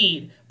doing the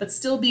deed, but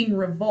still being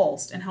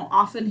revulsed, and how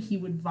often he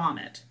would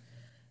vomit.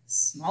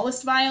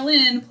 Smallest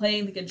violin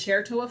playing the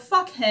concerto of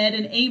Fuckhead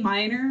in A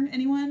minor.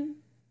 Anyone?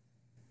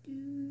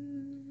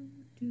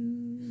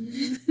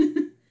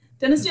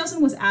 Dennis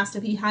Nilsen was asked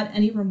if he had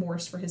any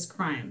remorse for his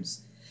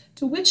crimes,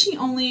 to which he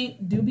only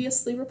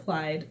dubiously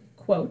replied,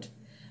 quote,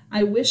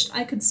 "I wished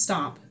I could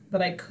stop,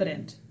 but I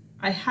couldn't.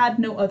 I had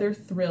no other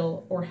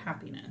thrill or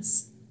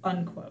happiness,"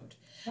 unquote.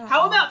 Wow.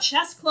 How about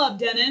chess club,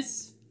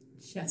 Dennis?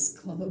 Chess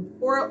club.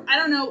 Or, I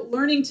don't know,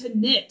 learning to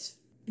knit.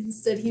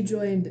 Instead, he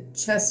joined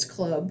chest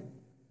club.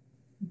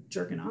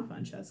 Jerking off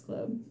on chess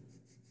club.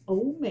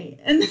 Oh,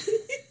 man.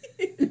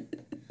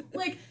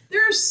 Like,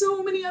 there are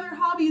so many other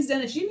hobbies,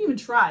 Dennis. You didn't even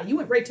try. You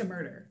went right to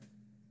murder.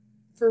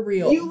 For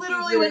real. You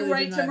literally went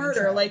right to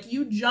murder. Like,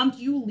 you jumped,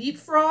 you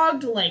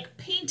leapfrogged, like,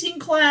 painting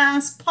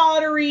class,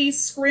 pottery,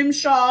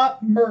 scrimshaw,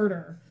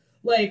 murder.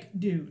 Like,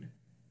 dude.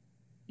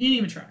 You didn't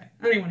even try.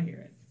 I don't even want to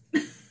hear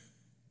it.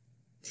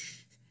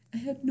 I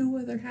had no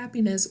other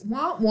happiness.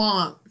 Womp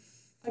womp.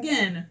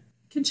 Again,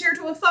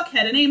 concerto a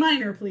fuckhead in A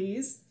minor,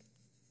 please.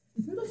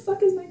 Who the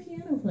fuck is my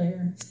piano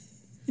player?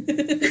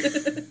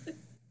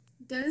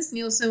 Dennis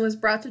Nilsen was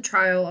brought to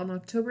trial on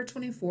October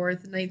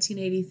 24th,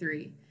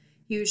 1983.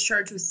 He was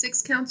charged with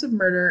 6 counts of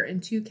murder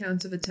and 2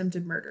 counts of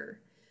attempted murder.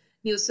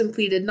 Nilsen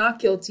pleaded not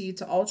guilty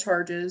to all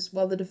charges,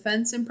 while the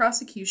defense and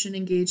prosecution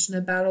engaged in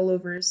a battle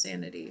over his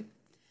sanity.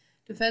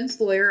 Defense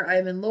lawyer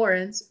Ivan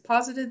Lawrence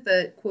posited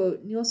that,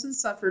 quote, Nilsen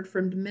suffered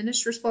from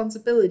diminished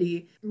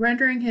responsibility,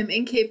 rendering him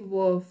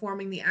incapable of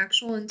forming the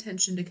actual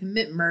intention to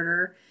commit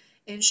murder,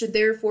 and should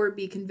therefore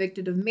be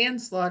convicted of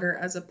manslaughter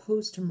as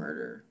opposed to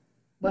murder.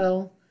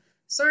 Well,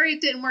 sorry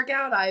it didn't work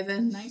out,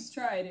 Ivan. Nice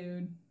try,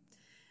 dude.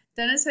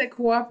 Dennis had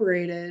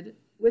cooperated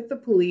with the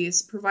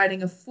police,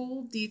 providing a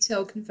full,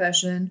 detailed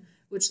confession,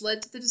 which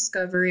led to the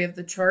discovery of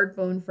the charred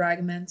bone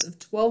fragments of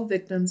 12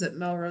 victims at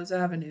Melrose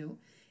Avenue,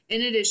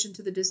 in addition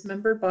to the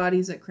dismembered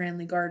bodies at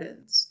Cranley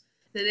Gardens.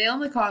 The nail in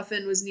the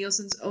coffin was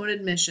Nilsen's own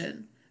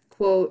admission,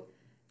 quote,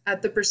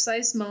 at the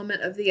precise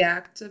moment of the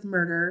act of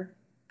murder,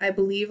 I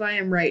believe I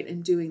am right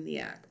in doing the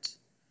act.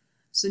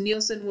 So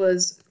Nilsen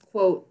was,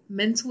 quote,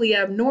 mentally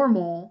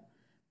abnormal,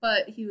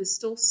 but he was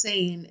still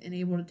sane and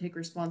able to take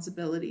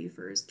responsibility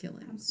for his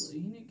killings.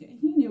 Absolutely.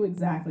 He knew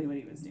exactly what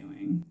he was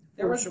doing.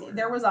 There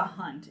was a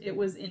hunt. It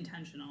was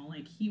intentional.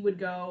 Like, he would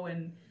go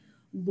and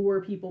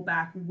lure people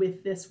back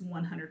with this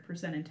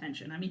 100%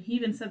 intention. I mean, he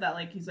even said that,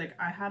 like, he's like,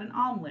 I had an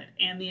omelet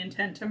and the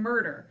intent to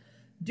murder.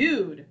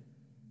 Dude,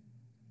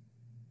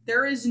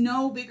 there is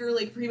no bigger,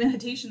 like,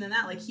 premeditation than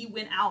that. Like, he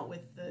went out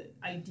with the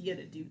idea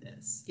to do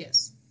this.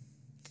 Yes.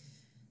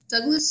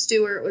 Douglas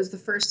Stewart was the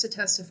first to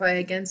testify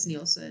against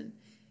Nilsen.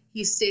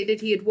 He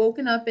stated he had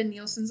woken up in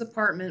Nilsen's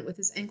apartment with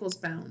his ankles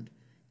bound.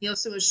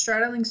 Nilsen was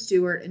straddling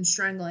Stewart and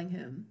strangling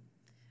him.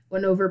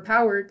 When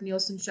overpowered,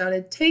 Nilsen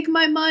shouted, "Take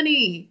my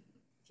money!"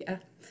 Yeah,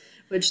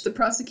 which the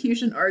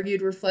prosecution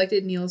argued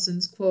reflected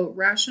Nilsen's, quote,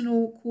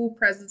 rational, cool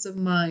presence of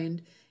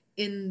mind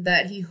in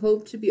that he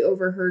hoped to be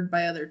overheard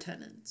by other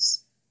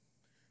tenants.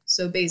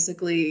 So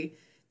basically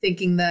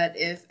thinking that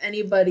if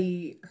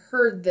anybody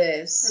heard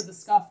the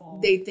scuffle,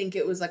 they think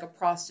it was like a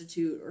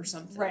prostitute or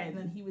something. Right, and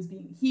then he was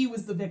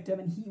the victim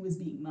and he was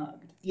being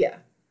mugged. Yeah.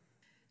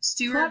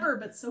 Stewart, clever,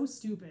 but so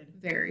stupid.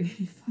 Very.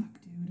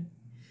 Fuck, dude.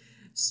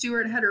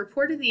 Stewart had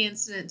reported the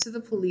incident to the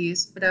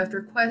police, but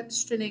after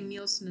questioning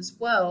Nilsen as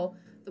well,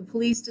 the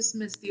police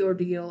dismissed the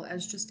ordeal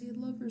as just a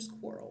lover's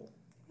quarrel.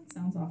 That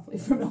sounds awfully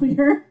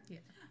familiar. Yeah.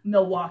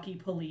 Milwaukee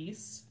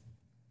police.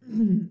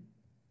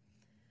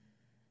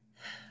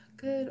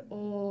 Good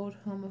old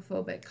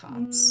homophobic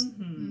cops.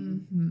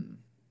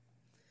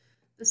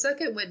 The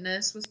second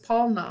witness was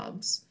Paul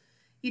Nobbs.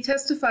 He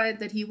testified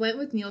that he went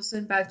with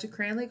Nilsen back to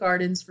Cranley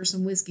Gardens for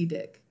some whiskey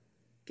dick.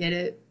 Get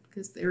it?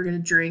 Because they were going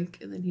to drink,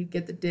 and then he'd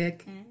get the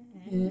dick.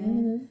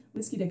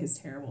 Whiskey dick is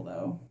terrible,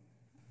 though.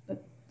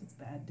 That's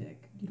bad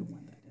dick. You don't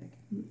want that dick.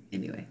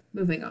 Anyway,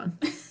 moving on.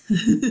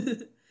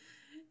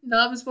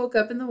 Nobbs woke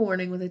up in the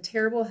morning with a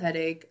terrible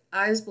headache,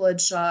 eyes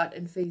bloodshot,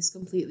 and face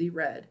completely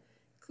red.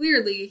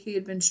 Clearly, he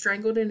had been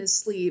strangled in his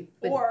sleep.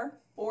 Or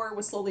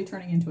was slowly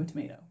turning into a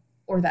tomato.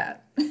 Or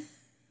that.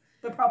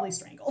 But probably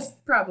strangled.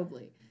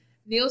 Probably.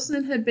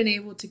 Nilsen had been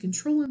able to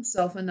control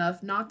himself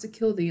enough not to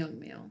kill the young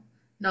male.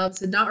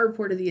 Nobbs had not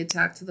reported the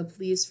attack to the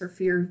police for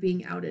fear of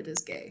being outed as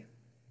gay.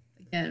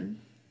 Again,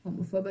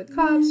 homophobic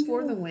cops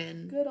for the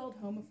win. Good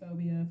old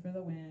homophobia for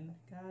the win.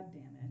 God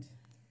damn it.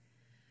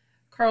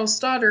 Carl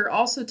Stodder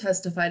also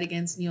testified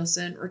against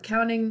Nilsen,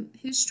 recounting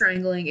his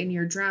strangling and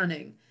near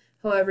drowning.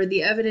 However,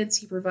 the evidence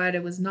he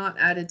provided was not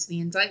added to the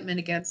indictment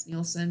against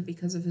Nilsen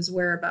because of his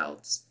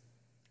whereabouts,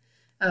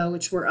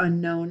 which were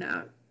unknown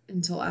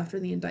until after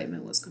the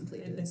indictment was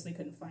completed. They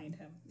couldn't find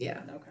him.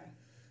 Yeah. Okay.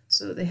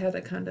 So they had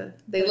to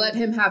let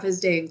him have his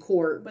day in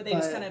court. But they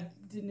just kind of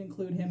didn't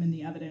include him in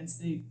the evidence.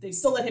 They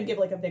still let him give,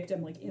 like, a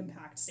victim, like,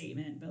 impact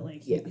statement, but,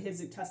 like,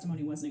 his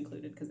testimony wasn't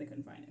included because they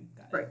couldn't find him.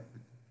 Got it. Right.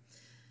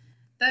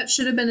 That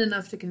should have been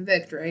enough to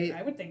convict, right?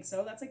 I would think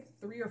so. That's like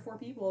 3 or 4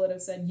 people that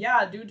have said,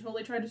 yeah, dude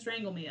totally tried to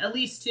strangle me. At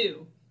least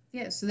 2.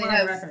 Yeah, so they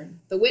have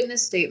the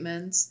witness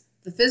statements,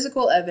 the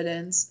physical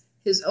evidence,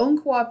 his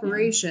own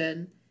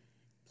cooperation,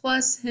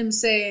 plus him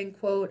saying,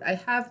 quote, I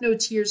have no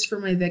tears for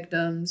my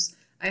victims.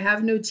 I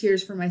have no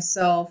tears for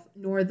myself,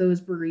 nor those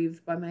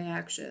bereaved by my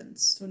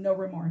actions. So no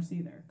remorse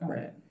either. Got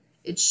it.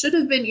 It should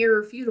have been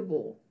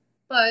irrefutable,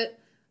 but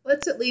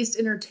let's at least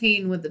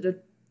entertain what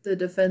the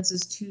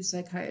defense's 2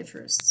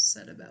 psychiatrists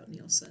said about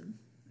Nilsen.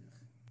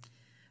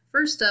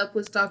 First up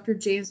was Dr.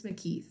 James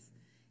McKeith.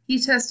 He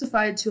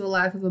testified to a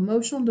lack of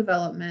emotional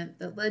development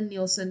that led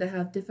Nilsen to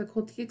have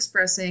difficulty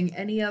expressing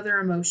any other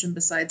emotion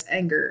besides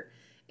anger,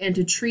 and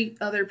to treat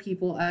other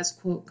people as,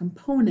 quote,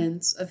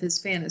 components of his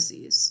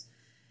fantasies.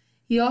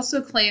 He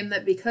also claimed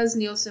that because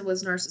Nilsen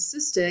was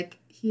narcissistic,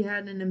 he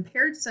had an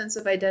impaired sense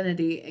of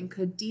identity and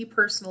could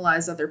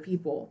depersonalize other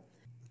people.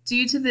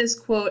 Due to this,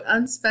 quote,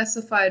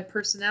 unspecified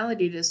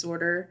personality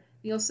disorder,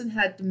 Nilsen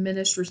had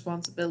diminished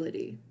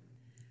responsibility.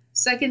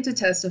 Second to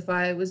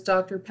testify was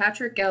Dr.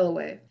 Patrick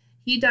Galloway.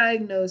 He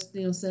diagnosed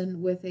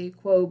Nilsen with a,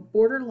 quote,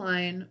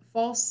 borderline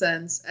false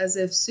sense as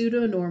if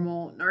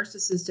pseudo-normal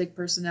narcissistic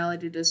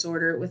personality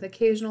disorder with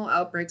occasional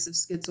outbreaks of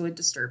schizoid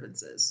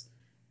disturbances.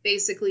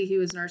 Basically, he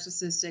was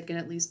narcissistic and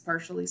at least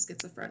partially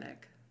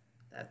schizophrenic.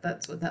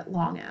 That's what that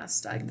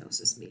long-ass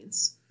diagnosis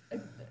means.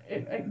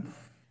 I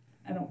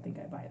don't think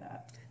I buy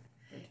that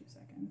for 2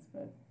 seconds,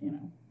 but, you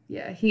know.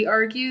 Yeah, he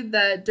argued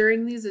that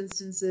during these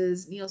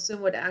instances,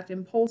 Nilsen would act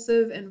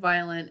impulsive and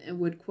violent and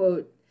would,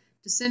 quote,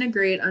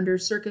 disintegrate under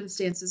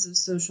circumstances of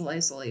social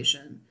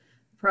isolation.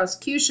 The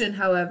prosecution,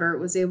 however,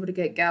 was able to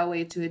get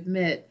Galloway to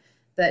admit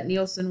that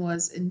Nilsen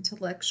was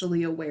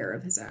intellectually aware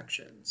of his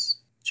actions.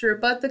 To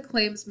rebut the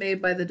claims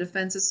made by the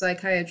defense's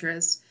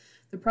psychiatrist,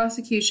 the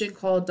prosecution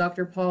called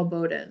Dr. Paul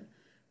Bowden.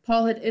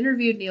 Paul had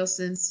interviewed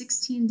Nilsen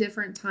 16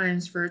 different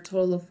times for a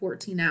total of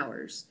 14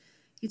 hours.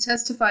 He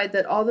testified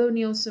that although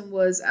Nilsen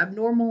was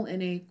abnormal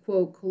in a,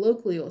 quote,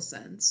 colloquial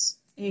sense...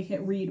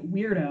 Read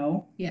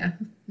weirdo. Yeah.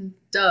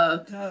 Duh,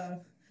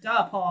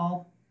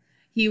 Paul.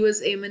 He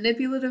was a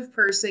manipulative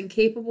person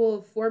capable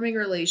of forming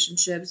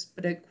relationships,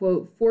 but had,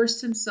 quote,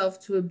 forced himself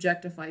to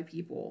objectify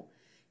people.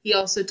 He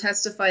also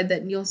testified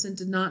that Nilsen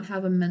did not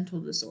have a mental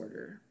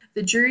disorder.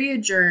 The jury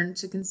adjourned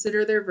to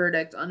consider their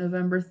verdict on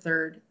November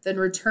 3rd, then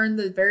returned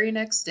the very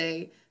next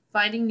day,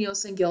 finding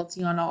Nilsen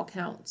guilty on all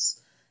counts.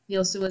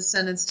 Nilsen was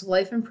sentenced to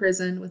life in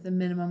prison with a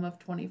minimum of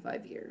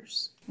 25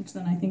 years. Which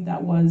then I think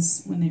that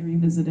was, when they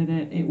revisited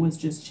it, it was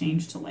just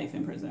changed to life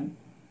in prison.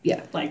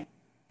 Yeah. Like,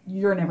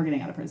 you're never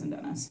getting out of prison,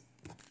 Dennis.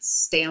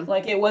 Stamp.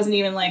 Like, it wasn't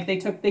even like they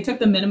took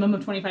the minimum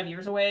of 25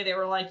 years away. They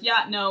were like,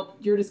 yeah, no,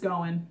 you're just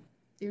going.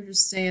 You're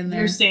just staying there.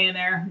 You're staying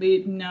there.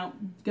 No,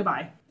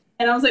 goodbye.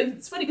 And I was like,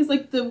 it's funny because,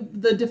 like,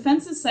 the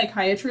defense's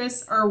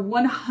psychiatrists are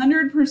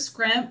 100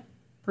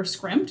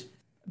 prescript.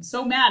 I'm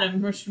so mad.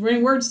 I'm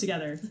running words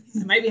together.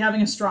 I might be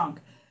having a stroke.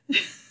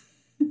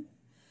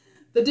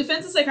 The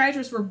defense's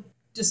psychiatrists were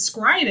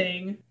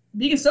describing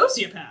being a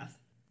sociopath.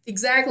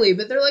 Exactly,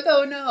 but they're like,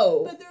 oh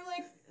no. But they're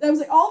like, I was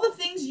like, all the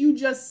things you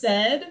just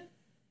said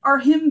are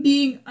him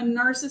being a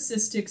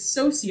narcissistic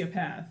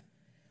sociopath,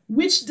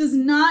 which does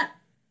not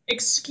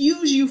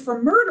excuse you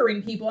from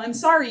murdering people. I'm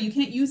sorry, you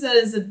can't use that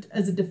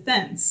as a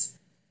defense.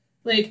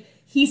 Like,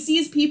 he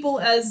sees people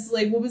as,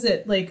 like, what was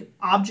it, like,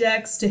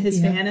 objects to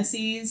his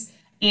fantasies,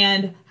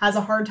 and has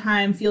a hard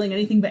time feeling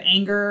anything but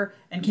anger,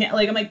 and can't,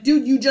 like, I'm like,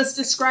 dude, you just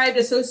described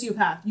a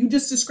sociopath. You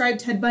just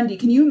described Ted Bundy.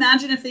 Can you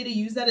imagine if they'd have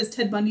used that as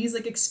Ted Bundy's,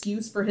 like,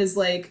 excuse for his,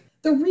 like,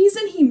 the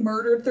reason he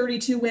murdered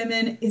 32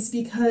 women is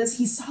because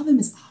he saw them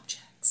as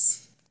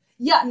objects.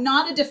 Yeah,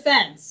 not a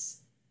defense.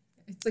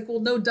 It's like, well,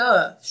 no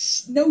duh.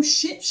 No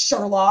shit,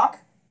 Sherlock.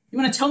 You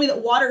want to tell me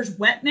that water's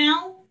wet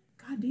now?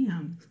 God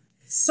damn.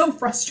 So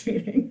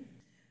frustrating.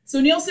 So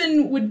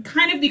Nilsen would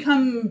kind of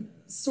become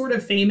sort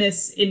of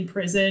famous in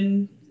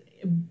prison,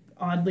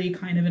 oddly,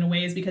 kind of in a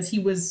ways, because he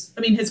was,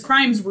 I mean, his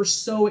crimes were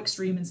so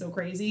extreme and so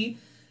crazy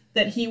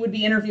that he would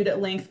be interviewed at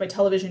length by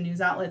television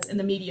news outlets and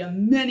the media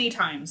many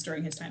times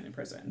during his time in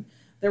prison.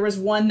 There was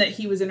one that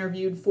he was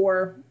interviewed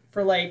for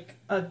like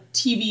a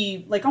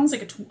TV, like almost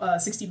like a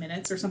 60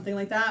 Minutes or something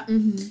like that.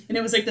 Mm-hmm. And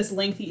it was like this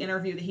lengthy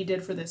interview that he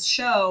did for this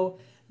show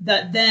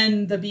that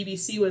then the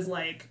BBC was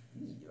like,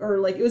 or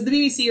like it was the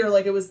BBC or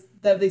like it was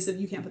that they said,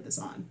 you can't put this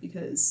on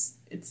because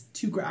it's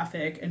too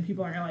graphic and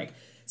people aren't like,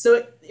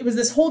 so it was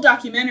this whole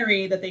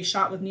documentary that they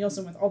shot with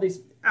Nilsen with all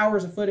these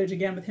hours of footage,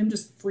 again, with him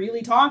just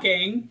freely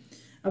talking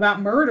about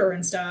murder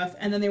and stuff.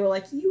 And then they were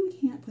like, you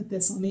can't put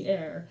this on the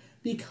air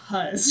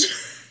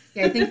because...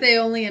 Yeah, I think they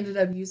only ended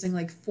up using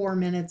like 4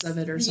 minutes of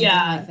it or something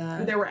like that.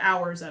 Yeah, there were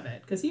hours of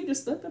it because he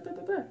just...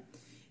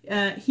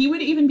 he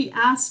would even be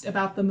asked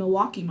about the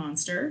Milwaukee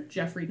monster,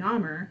 Jeffrey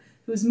Dahmer,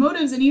 whose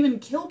motives and even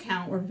kill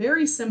count were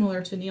very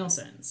similar to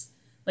Nilsen's.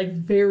 Like,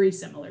 very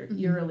similar,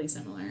 eerily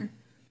similar.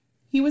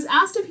 He was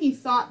asked if he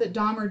thought that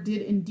Dahmer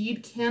did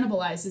indeed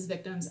cannibalize his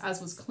victims,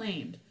 as was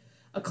claimed,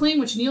 a claim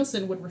which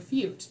Nilsen would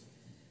refute.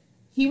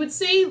 He would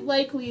say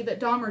likely that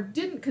Dahmer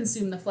didn't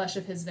consume the flesh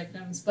of his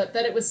victims, but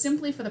that it was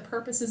simply for the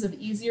purposes of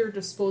easier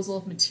disposal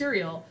of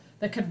material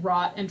that could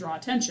rot and draw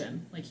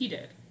attention, like he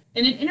did.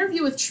 In an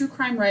interview with true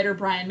crime writer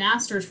Brian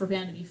Masters for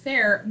Vanity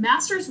Fair,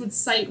 Masters would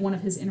cite one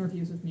of his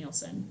interviews with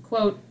Nilsen.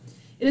 Quote,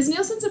 "It is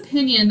Nilsen's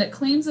opinion that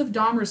claims of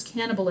Dahmer's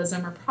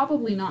cannibalism are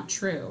probably not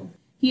true.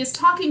 He is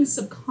talking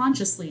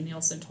subconsciously,"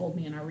 Nilsen told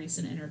me in our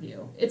recent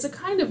interview. "It's a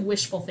kind of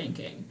wishful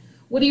thinking.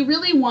 What he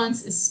really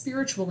wants is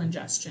spiritual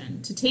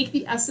ingestion, to take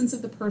the essence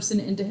of the person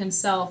into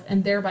himself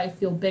and thereby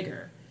feel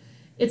bigger.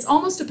 It's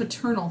almost a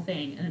paternal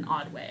thing in an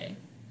odd way."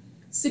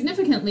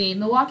 Significantly,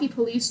 Milwaukee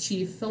Police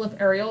Chief Philip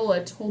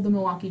Areola told the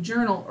Milwaukee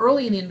Journal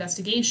early in the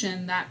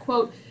investigation that,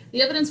 quote,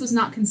 "the evidence was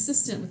not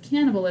consistent with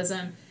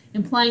cannibalism,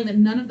 implying that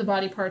none of the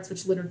body parts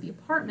which littered the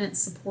apartment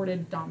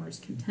supported Dahmer's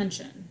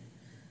contention."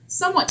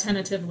 Somewhat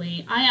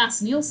tentatively, I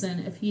asked Nilsen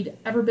if he'd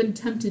ever been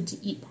tempted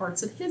to eat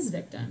parts of his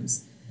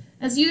victims.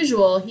 As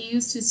usual, he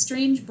used his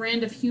strange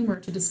brand of humor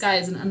to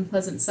disguise an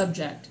unpleasant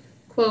subject.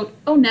 Quote,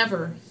 "Oh,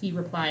 never," he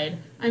replied.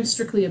 "I'm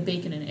strictly a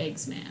bacon and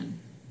eggs man."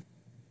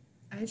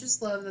 I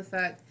just love the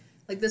fact,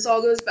 like, this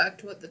all goes back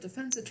to what the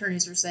defense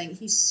attorneys were saying.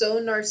 He's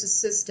so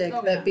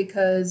narcissistic that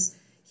because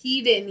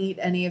he didn't eat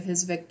any of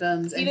his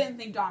victims. He didn't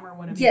think Dahmer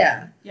would have.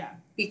 Yeah. Yeah.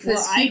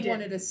 Because he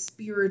wanted a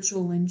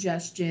spiritual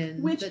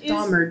ingestion that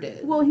Dahmer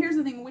did. Well, here's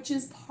the thing, which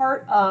is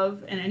part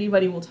of, and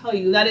anybody will tell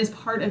you, that is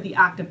part of the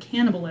act of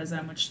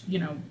cannibalism, which,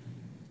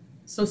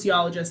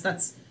 sociologists,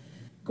 that's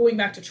going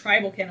back to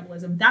tribal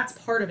cannibalism, that's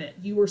part of it.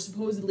 You were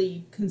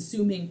supposedly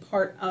consuming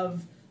part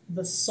of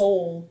the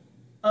soul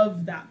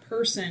of that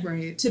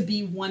person to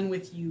be one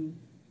with you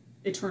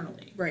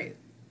eternally. Right.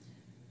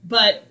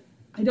 But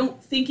I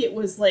don't think it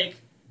was like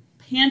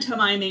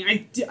pantomiming.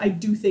 I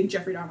do think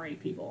Jeffrey Dahmer ate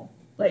people.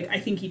 Like, I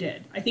think he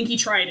did. I think he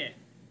tried it.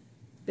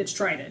 Bitch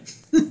tried it.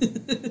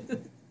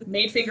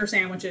 Made finger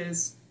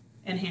sandwiches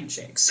and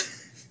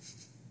handshakes.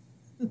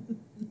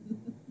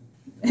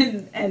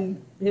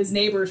 And his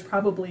neighbors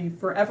probably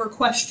forever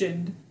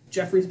questioned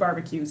Jeffrey's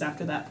barbecues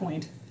after that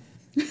point.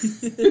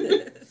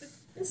 This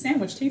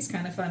sandwich tastes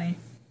kind of funny.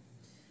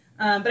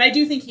 But I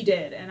do think he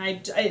did. And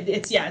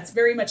it's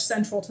very much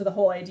central to the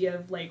whole idea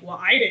of, like,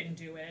 well, I didn't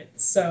do it,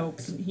 so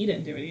he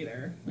didn't do it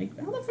either. Like,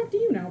 how the fuck do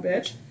you know,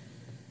 bitch?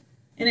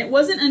 And it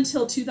wasn't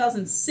until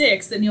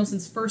 2006 that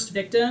Nilsen's first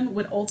victim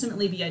would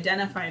ultimately be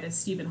identified as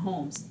Stephen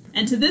Holmes.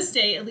 And to this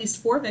day, at least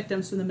 4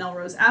 victims from the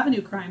Melrose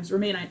Avenue crimes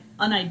remain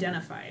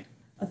unidentified.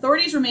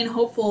 Authorities remain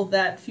hopeful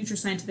that future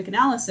scientific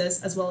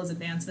analysis, as well as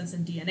advancements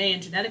in DNA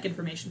and genetic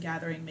information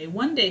gathering, may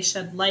one day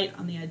shed light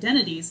on the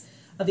identities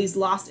of these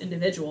lost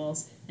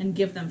individuals and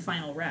give them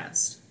final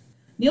rest.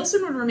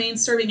 Nilsen would remain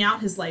serving out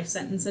his life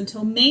sentence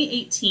until May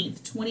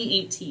 18th,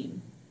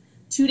 2018.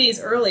 2 days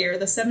earlier,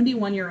 the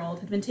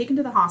 71-year-old had been taken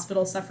to the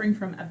hospital suffering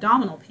from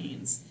abdominal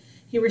pains.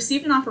 He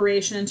received an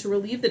operation to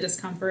relieve the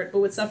discomfort, but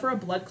would suffer a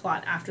blood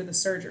clot after the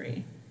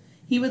surgery.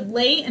 He would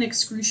lay in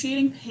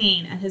excruciating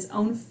pain and his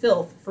own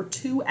filth for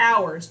 2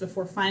 hours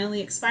before finally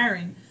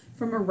expiring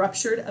from a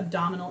ruptured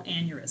abdominal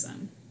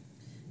aneurysm.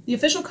 The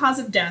official cause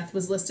of death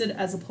was listed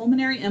as a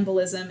pulmonary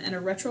embolism and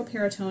a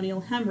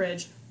retroperitoneal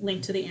hemorrhage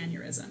linked to the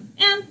aneurysm.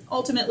 And,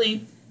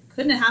 ultimately,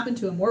 couldn't have happened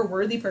to a more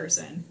worthy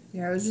person.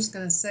 Yeah, I was just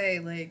going to say,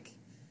 like,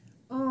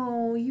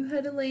 oh, you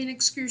had to lay in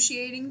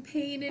excruciating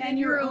pain and in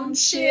your own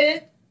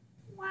shit?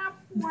 Wah,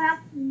 wah,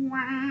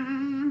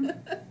 wah.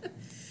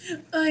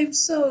 I'm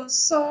so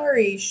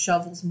sorry.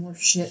 Shovels more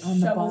shit on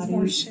the body. Shovels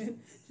more shit.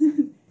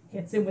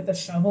 Hits him with a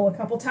shovel a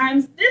couple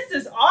times. This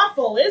is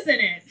awful, isn't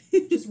it?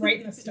 Just right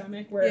in the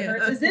stomach where it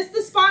hurts. Is this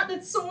the spot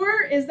that's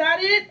sore? Is that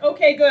it?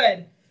 Okay,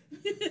 good.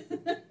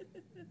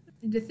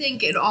 And to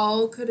think it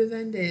all could have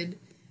ended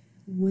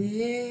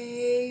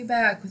way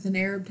back with an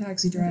Arab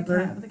taxi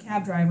driver. With a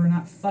cab driver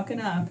not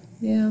fucking up.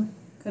 Yeah.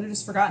 Could have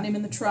just forgotten him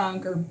in the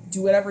trunk or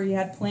do whatever he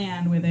had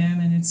planned with him,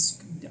 and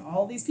it's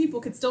all these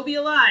people could still be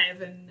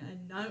alive, and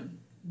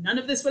none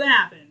of this would have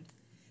happened.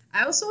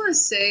 I also want to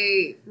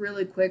say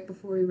really quick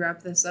before we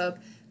wrap this up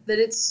that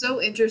it's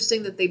so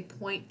interesting that they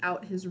point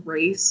out his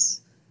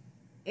race.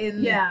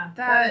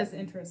 That is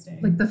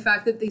interesting. Like the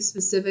fact that they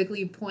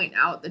specifically point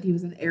out that he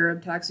was an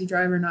Arab taxi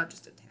driver, not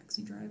just a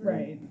taxi driver.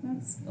 Right.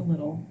 That's a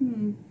little.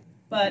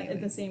 But anyway.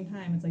 At the same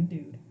time, it's like,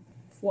 dude,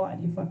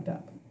 Fuad, you fucked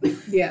up.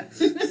 Yeah.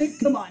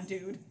 Come on,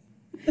 dude.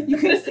 You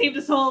could have saved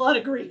us all a lot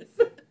of grief.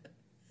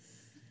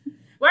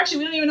 Well, actually,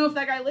 we don't even know if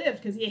that guy lived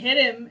because he hit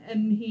him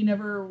and he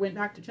never went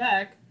back to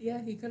check.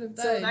 Yeah, he could have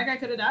died. So that guy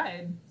could have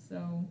died.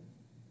 So,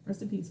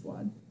 rest in peace,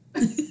 Fuad.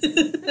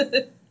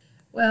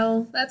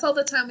 Well, that's all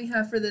the time we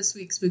have for this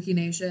week, Spooky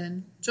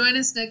Nation. Join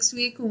us next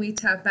week when we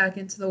tap back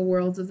into the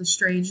worlds of the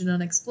strange and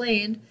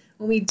unexplained,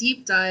 when we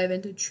deep dive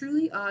into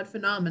truly odd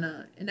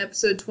phenomena in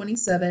episode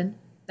 27,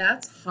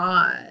 That's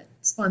Hot.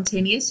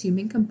 Spontaneous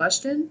human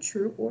combustion,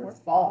 true or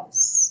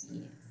false?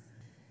 Yes.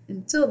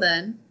 Until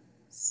then,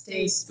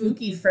 stay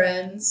spooky,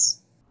 friends.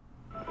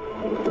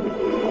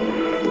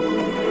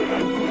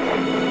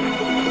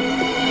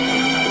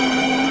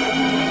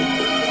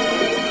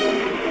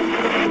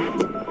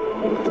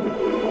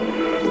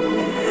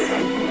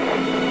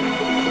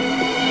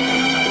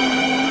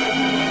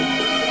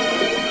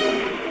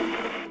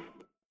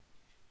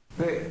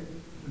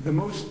 The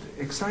most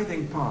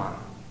exciting part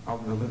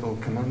of the little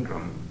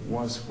conundrum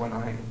was when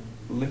I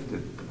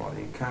lifted the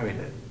body, carried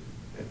it.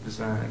 It was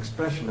an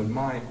expression of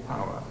my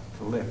power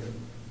to lift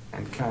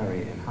and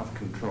carry and have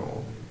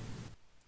control.